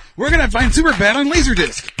 Amazon. We're going to find Superbad on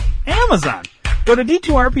Laserdisc. Amazon. Go to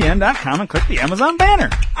D2RPN.com and click the Amazon banner.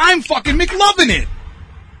 I'm fucking McLovin' it.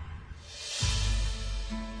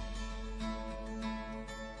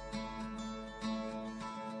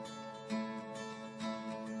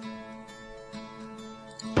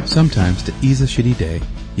 Sometimes to ease a shitty day,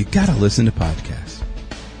 you gotta listen to podcasts.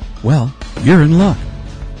 Well, you're in luck.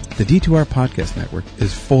 The D2R Podcast Network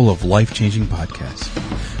is full of life-changing podcasts.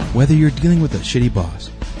 Whether you're dealing with a shitty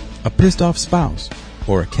boss, a pissed-off spouse,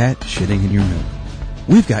 or a cat shitting in your milk,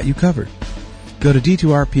 we've got you covered. Go to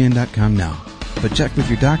D2RPN.com now, but check with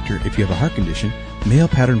your doctor if you have a heart condition, male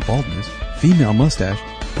pattern baldness, female mustache,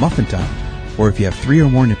 muffin top, or if you have 3 or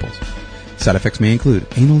more nipples. Side effects may include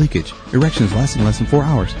anal leakage, erections lasting less than 4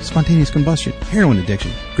 hours, spontaneous combustion, heroin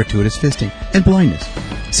addiction, gratuitous fisting, and blindness.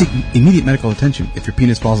 Seek immediate medical attention if your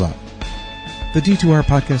penis falls out. The D2R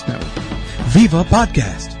Podcast Network. Viva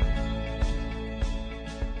Podcast!